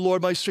you, O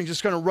Lord, my strength.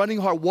 Just kind of running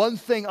hard. One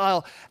thing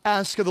I'll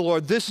ask of the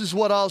Lord. This is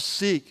what I'll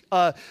seek.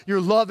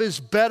 Your love is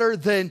better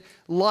than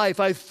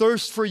life. I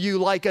thirst for you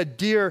like a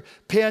deer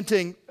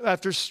panting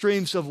after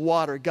streams of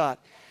water, God.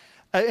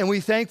 And we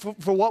thank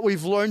for what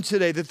we've learned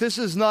today, that this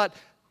is not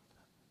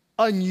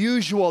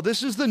unusual.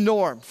 This is the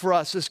norm for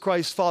us as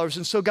Christ followers.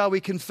 And so, God,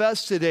 we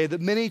confess today that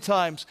many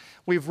times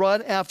we've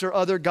run after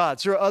other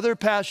gods. There are other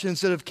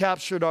passions that have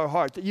captured our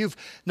heart, that you've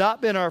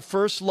not been our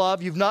first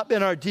love. You've not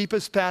been our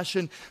deepest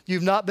passion.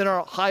 You've not been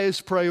our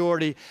highest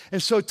priority.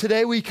 And so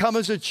today we come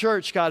as a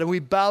church, God, and we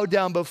bow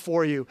down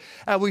before you.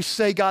 And we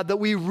say, God, that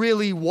we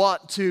really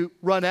want to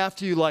run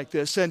after you like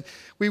this. And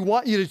we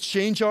want you to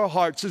change our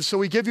hearts. And so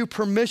we give you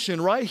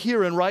permission right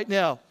here and right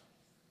now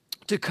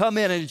to come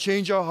in and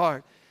change our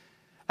heart.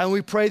 And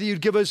we pray that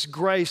you'd give us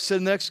grace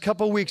in the next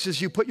couple of weeks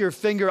as you put your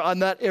finger on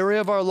that area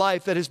of our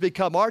life that has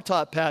become our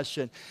top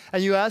passion.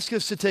 And you ask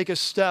us to take a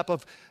step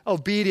of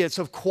obedience,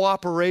 of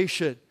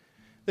cooperation.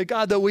 That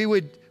God, that we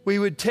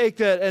would take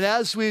that, and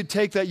as we would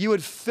take that, you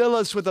would fill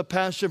us with a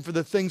passion for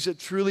the things that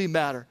truly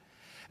matter.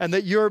 And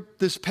that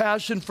this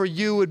passion for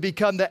you would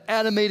become the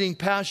animating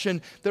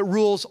passion that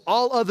rules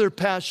all other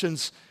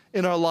passions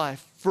in our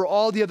life, for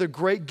all the other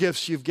great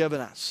gifts you've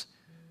given us.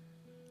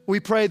 We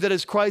pray that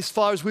as Christ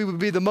followers, we would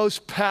be the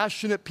most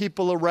passionate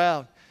people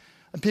around,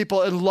 and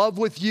people in love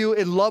with you,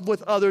 in love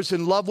with others,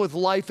 in love with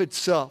life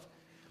itself,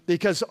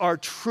 because our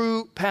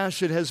true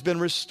passion has been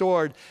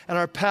restored and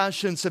our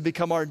passions have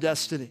become our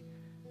destiny.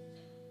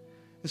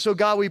 And so,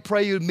 God, we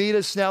pray you'd meet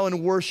us now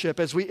in worship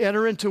as we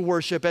enter into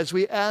worship, as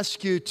we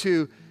ask you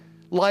to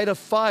light a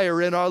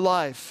fire in our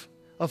life,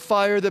 a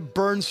fire that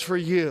burns for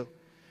you.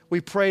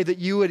 We pray that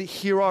you would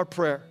hear our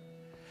prayer.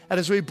 And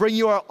as we bring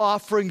you our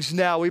offerings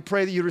now, we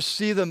pray that you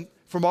receive them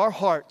from our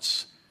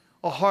hearts,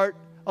 a heart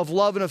of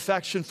love and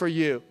affection for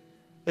you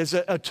as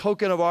a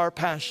token of our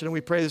passion. And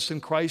we pray this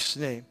in Christ's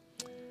name.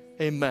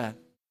 Amen.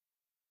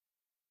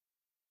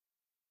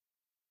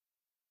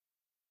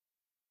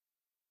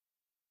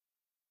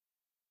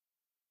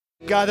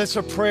 God, that's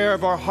a prayer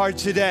of our heart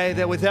today,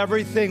 that with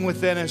everything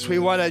within us, we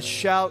want to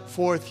shout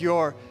forth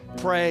your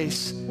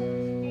praise.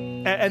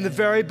 And the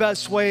very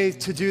best way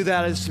to do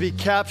that is to be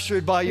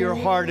captured by your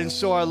heart. And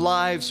so our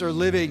lives are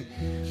living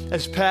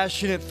as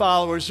passionate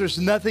followers. There's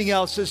nothing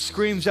else that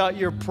screams out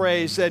your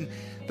praise than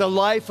the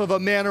life of a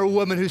man or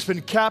woman who's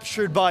been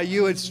captured by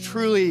you. It's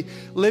truly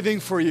living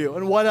for you.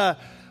 And what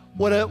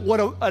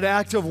an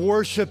act of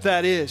worship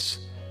that is.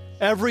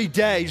 Every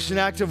day, it's an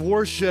act of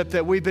worship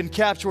that we've been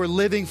captured. We're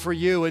living for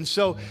you. And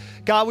so,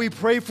 God, we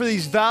pray for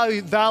these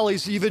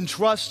valleys that you've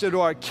entrusted to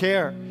our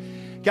care.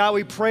 God,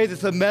 we pray that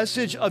the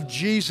message of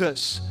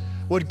Jesus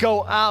would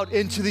go out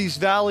into these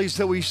valleys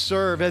that we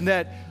serve, and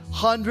that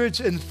hundreds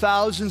and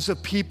thousands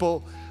of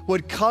people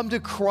would come to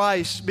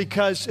Christ,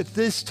 because at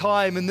this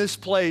time, in this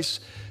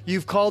place,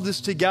 you've called us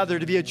together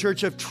to be a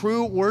church of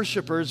true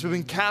worshipers who've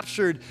been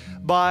captured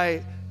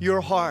by your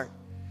heart.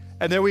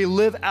 And then we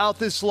live out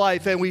this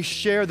life and we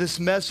share this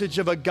message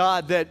of a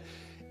God that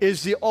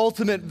is the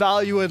ultimate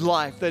value in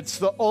life, that's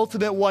the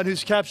ultimate one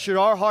who's captured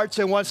our hearts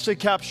and wants to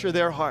capture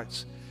their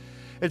hearts.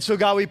 And so,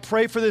 God, we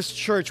pray for this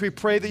church. We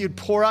pray that you'd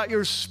pour out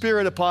your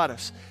Spirit upon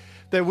us,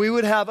 that we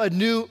would have a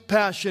new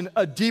passion,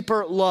 a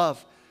deeper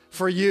love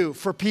for you,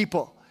 for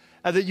people,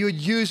 and that you would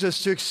use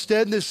us to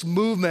extend this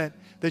movement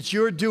that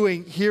you're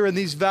doing here in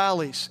these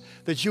valleys,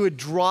 that you would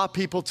draw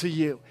people to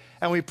you.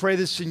 And we pray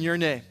this in your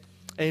name.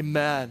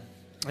 Amen.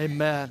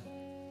 Amen.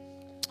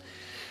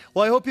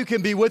 Well, I hope you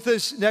can be with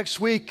us next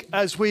week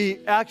as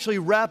we actually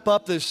wrap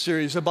up this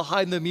series of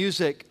Behind the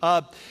Music.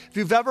 If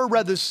you've ever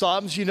read the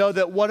Psalms, you know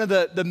that one of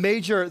the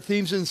major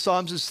themes in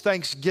Psalms is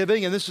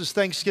Thanksgiving, and this is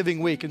Thanksgiving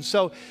week. And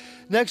so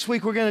next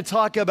week we're going to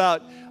talk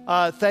about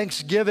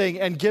Thanksgiving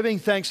and giving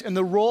thanks and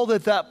the role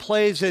that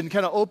plays in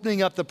kind of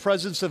opening up the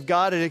presence of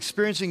God and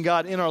experiencing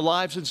God in our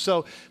lives. And so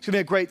it's going to be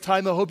a great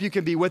time. I hope you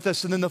can be with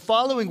us. And then the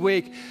following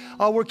week,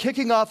 we're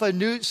kicking off a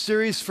new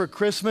series for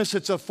Christmas.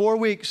 It's a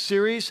 4-week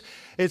series.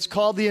 It's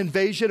called The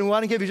Invasion. We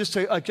want to give you just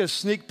a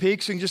sneak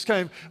peek, so you can just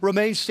kind of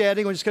remain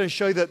standing. We're just going to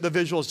show you the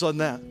visuals on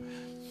that.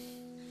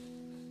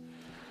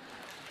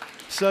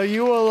 So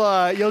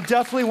you'll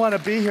definitely want to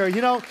be here.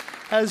 You know,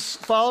 as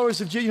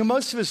followers of Jesus,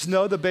 most of us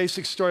know the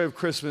basic story of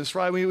Christmas,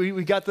 right?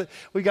 We got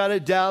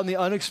it down: the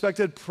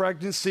unexpected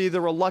pregnancy,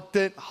 the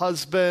reluctant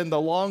husband,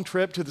 the long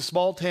trip to the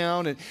small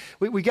town, and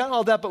we got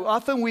all that. But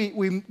often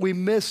we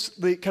miss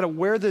the kind of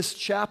where this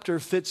chapter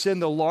fits in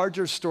the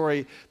larger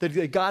story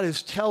that God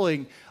is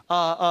telling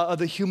of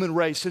the human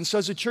race. And so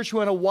as a church, we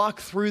want to walk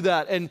through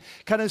that and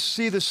kind of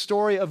see the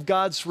story of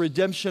God's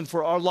redemption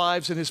for our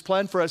lives and his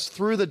plan for us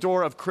through the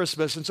door of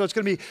Christmas. And so it's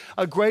going to be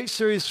a great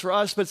series for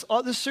us, but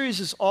this series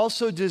is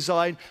also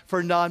designed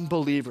for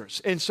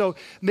non-believers. And so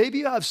maybe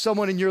you have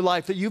someone in your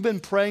life that you've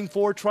been praying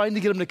for, trying to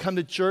get them to come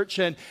to church,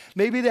 and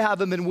maybe they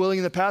haven't been willing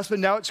in the past, but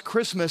now it's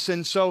Christmas.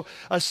 And so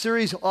a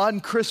series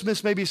on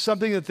Christmas may be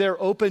something that they're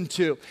open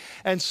to.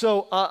 And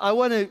so I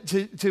want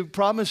to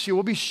promise you,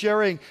 we'll be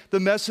sharing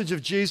the message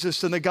of Jesus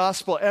and the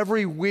gospel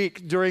every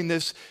week during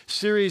this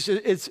series.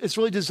 It's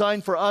really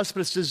designed for us,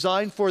 but it's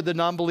designed for the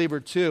non-believer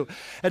too.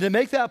 And to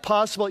make that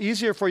possible,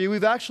 easier for you,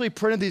 we've actually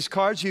printed these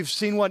cards. You've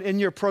seen one in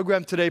your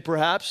program today,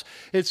 perhaps.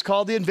 It's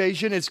called The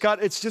Invasion. It's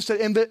just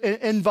an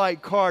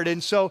invite card,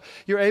 and so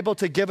you're able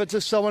to give it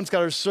to someone. It's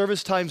got our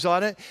service times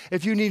on it.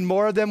 If you need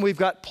more of them, we've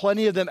got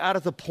plenty of them out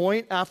at the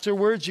point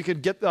afterwards. You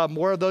could get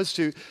more of those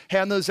to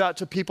hand those out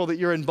to people that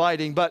you're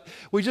inviting. But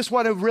we just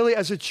want to really,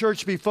 as a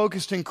church, be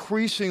focused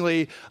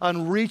increasingly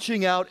on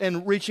reaching out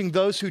and reaching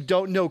those who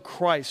don't know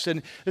Christ.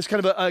 And it's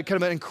kind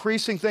of an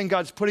increasing thing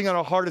God's putting on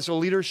our heart as a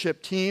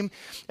leadership team.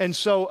 And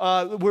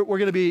so we're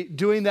going to be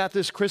doing that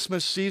this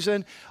Christmas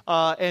season.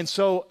 And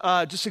so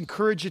just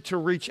encourage you to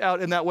reach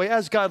out in that way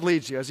as God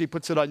leads you, as he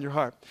puts it on your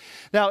heart.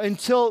 Now,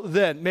 until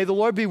then, may the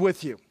Lord be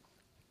with you.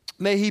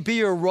 May he be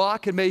your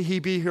rock and may he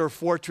be your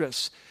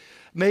fortress.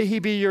 May he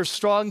be your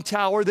strong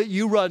tower that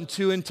you run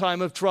to in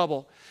time of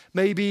trouble.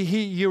 May he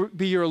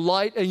be your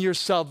light and your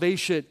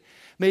salvation.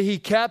 May he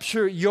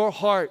capture your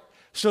heart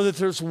so that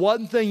there's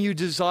one thing you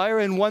desire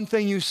and one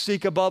thing you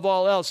seek above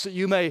all else, that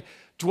you may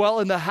dwell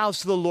in the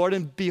house of the Lord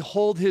and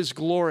behold his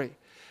glory.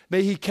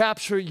 May he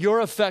capture your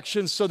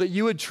affections so that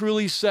you would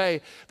truly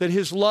say that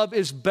his love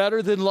is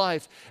better than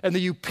life and that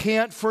you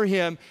pant for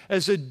him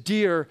as a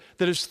deer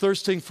that is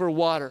thirsting for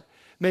water.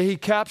 May he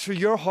capture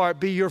your heart,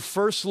 be your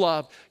first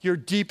love, your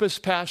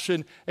deepest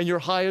passion, and your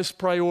highest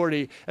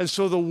priority. And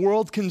so the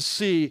world can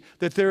see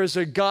that there is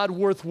a God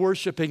worth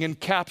worshiping and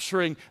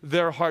capturing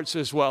their hearts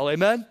as well.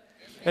 Amen?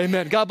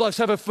 Amen. God bless.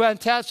 Have a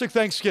fantastic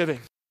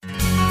Thanksgiving.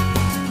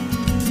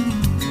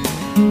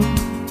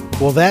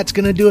 Well, that's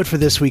going to do it for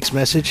this week's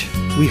message.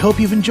 We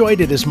hope you've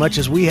enjoyed it as much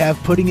as we have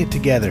putting it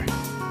together.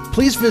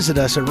 Please visit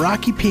us at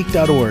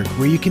rockypeak.org,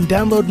 where you can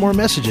download more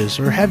messages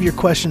or have your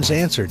questions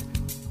answered.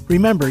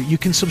 Remember, you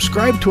can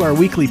subscribe to our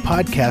weekly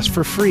podcast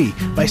for free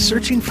by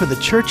searching for The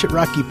Church at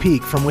Rocky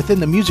Peak from within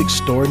the music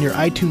store in your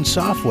iTunes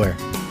software.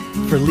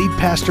 For lead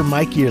pastor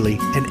Mike Yearley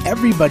and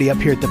everybody up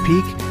here at the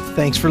Peak,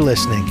 thanks for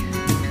listening.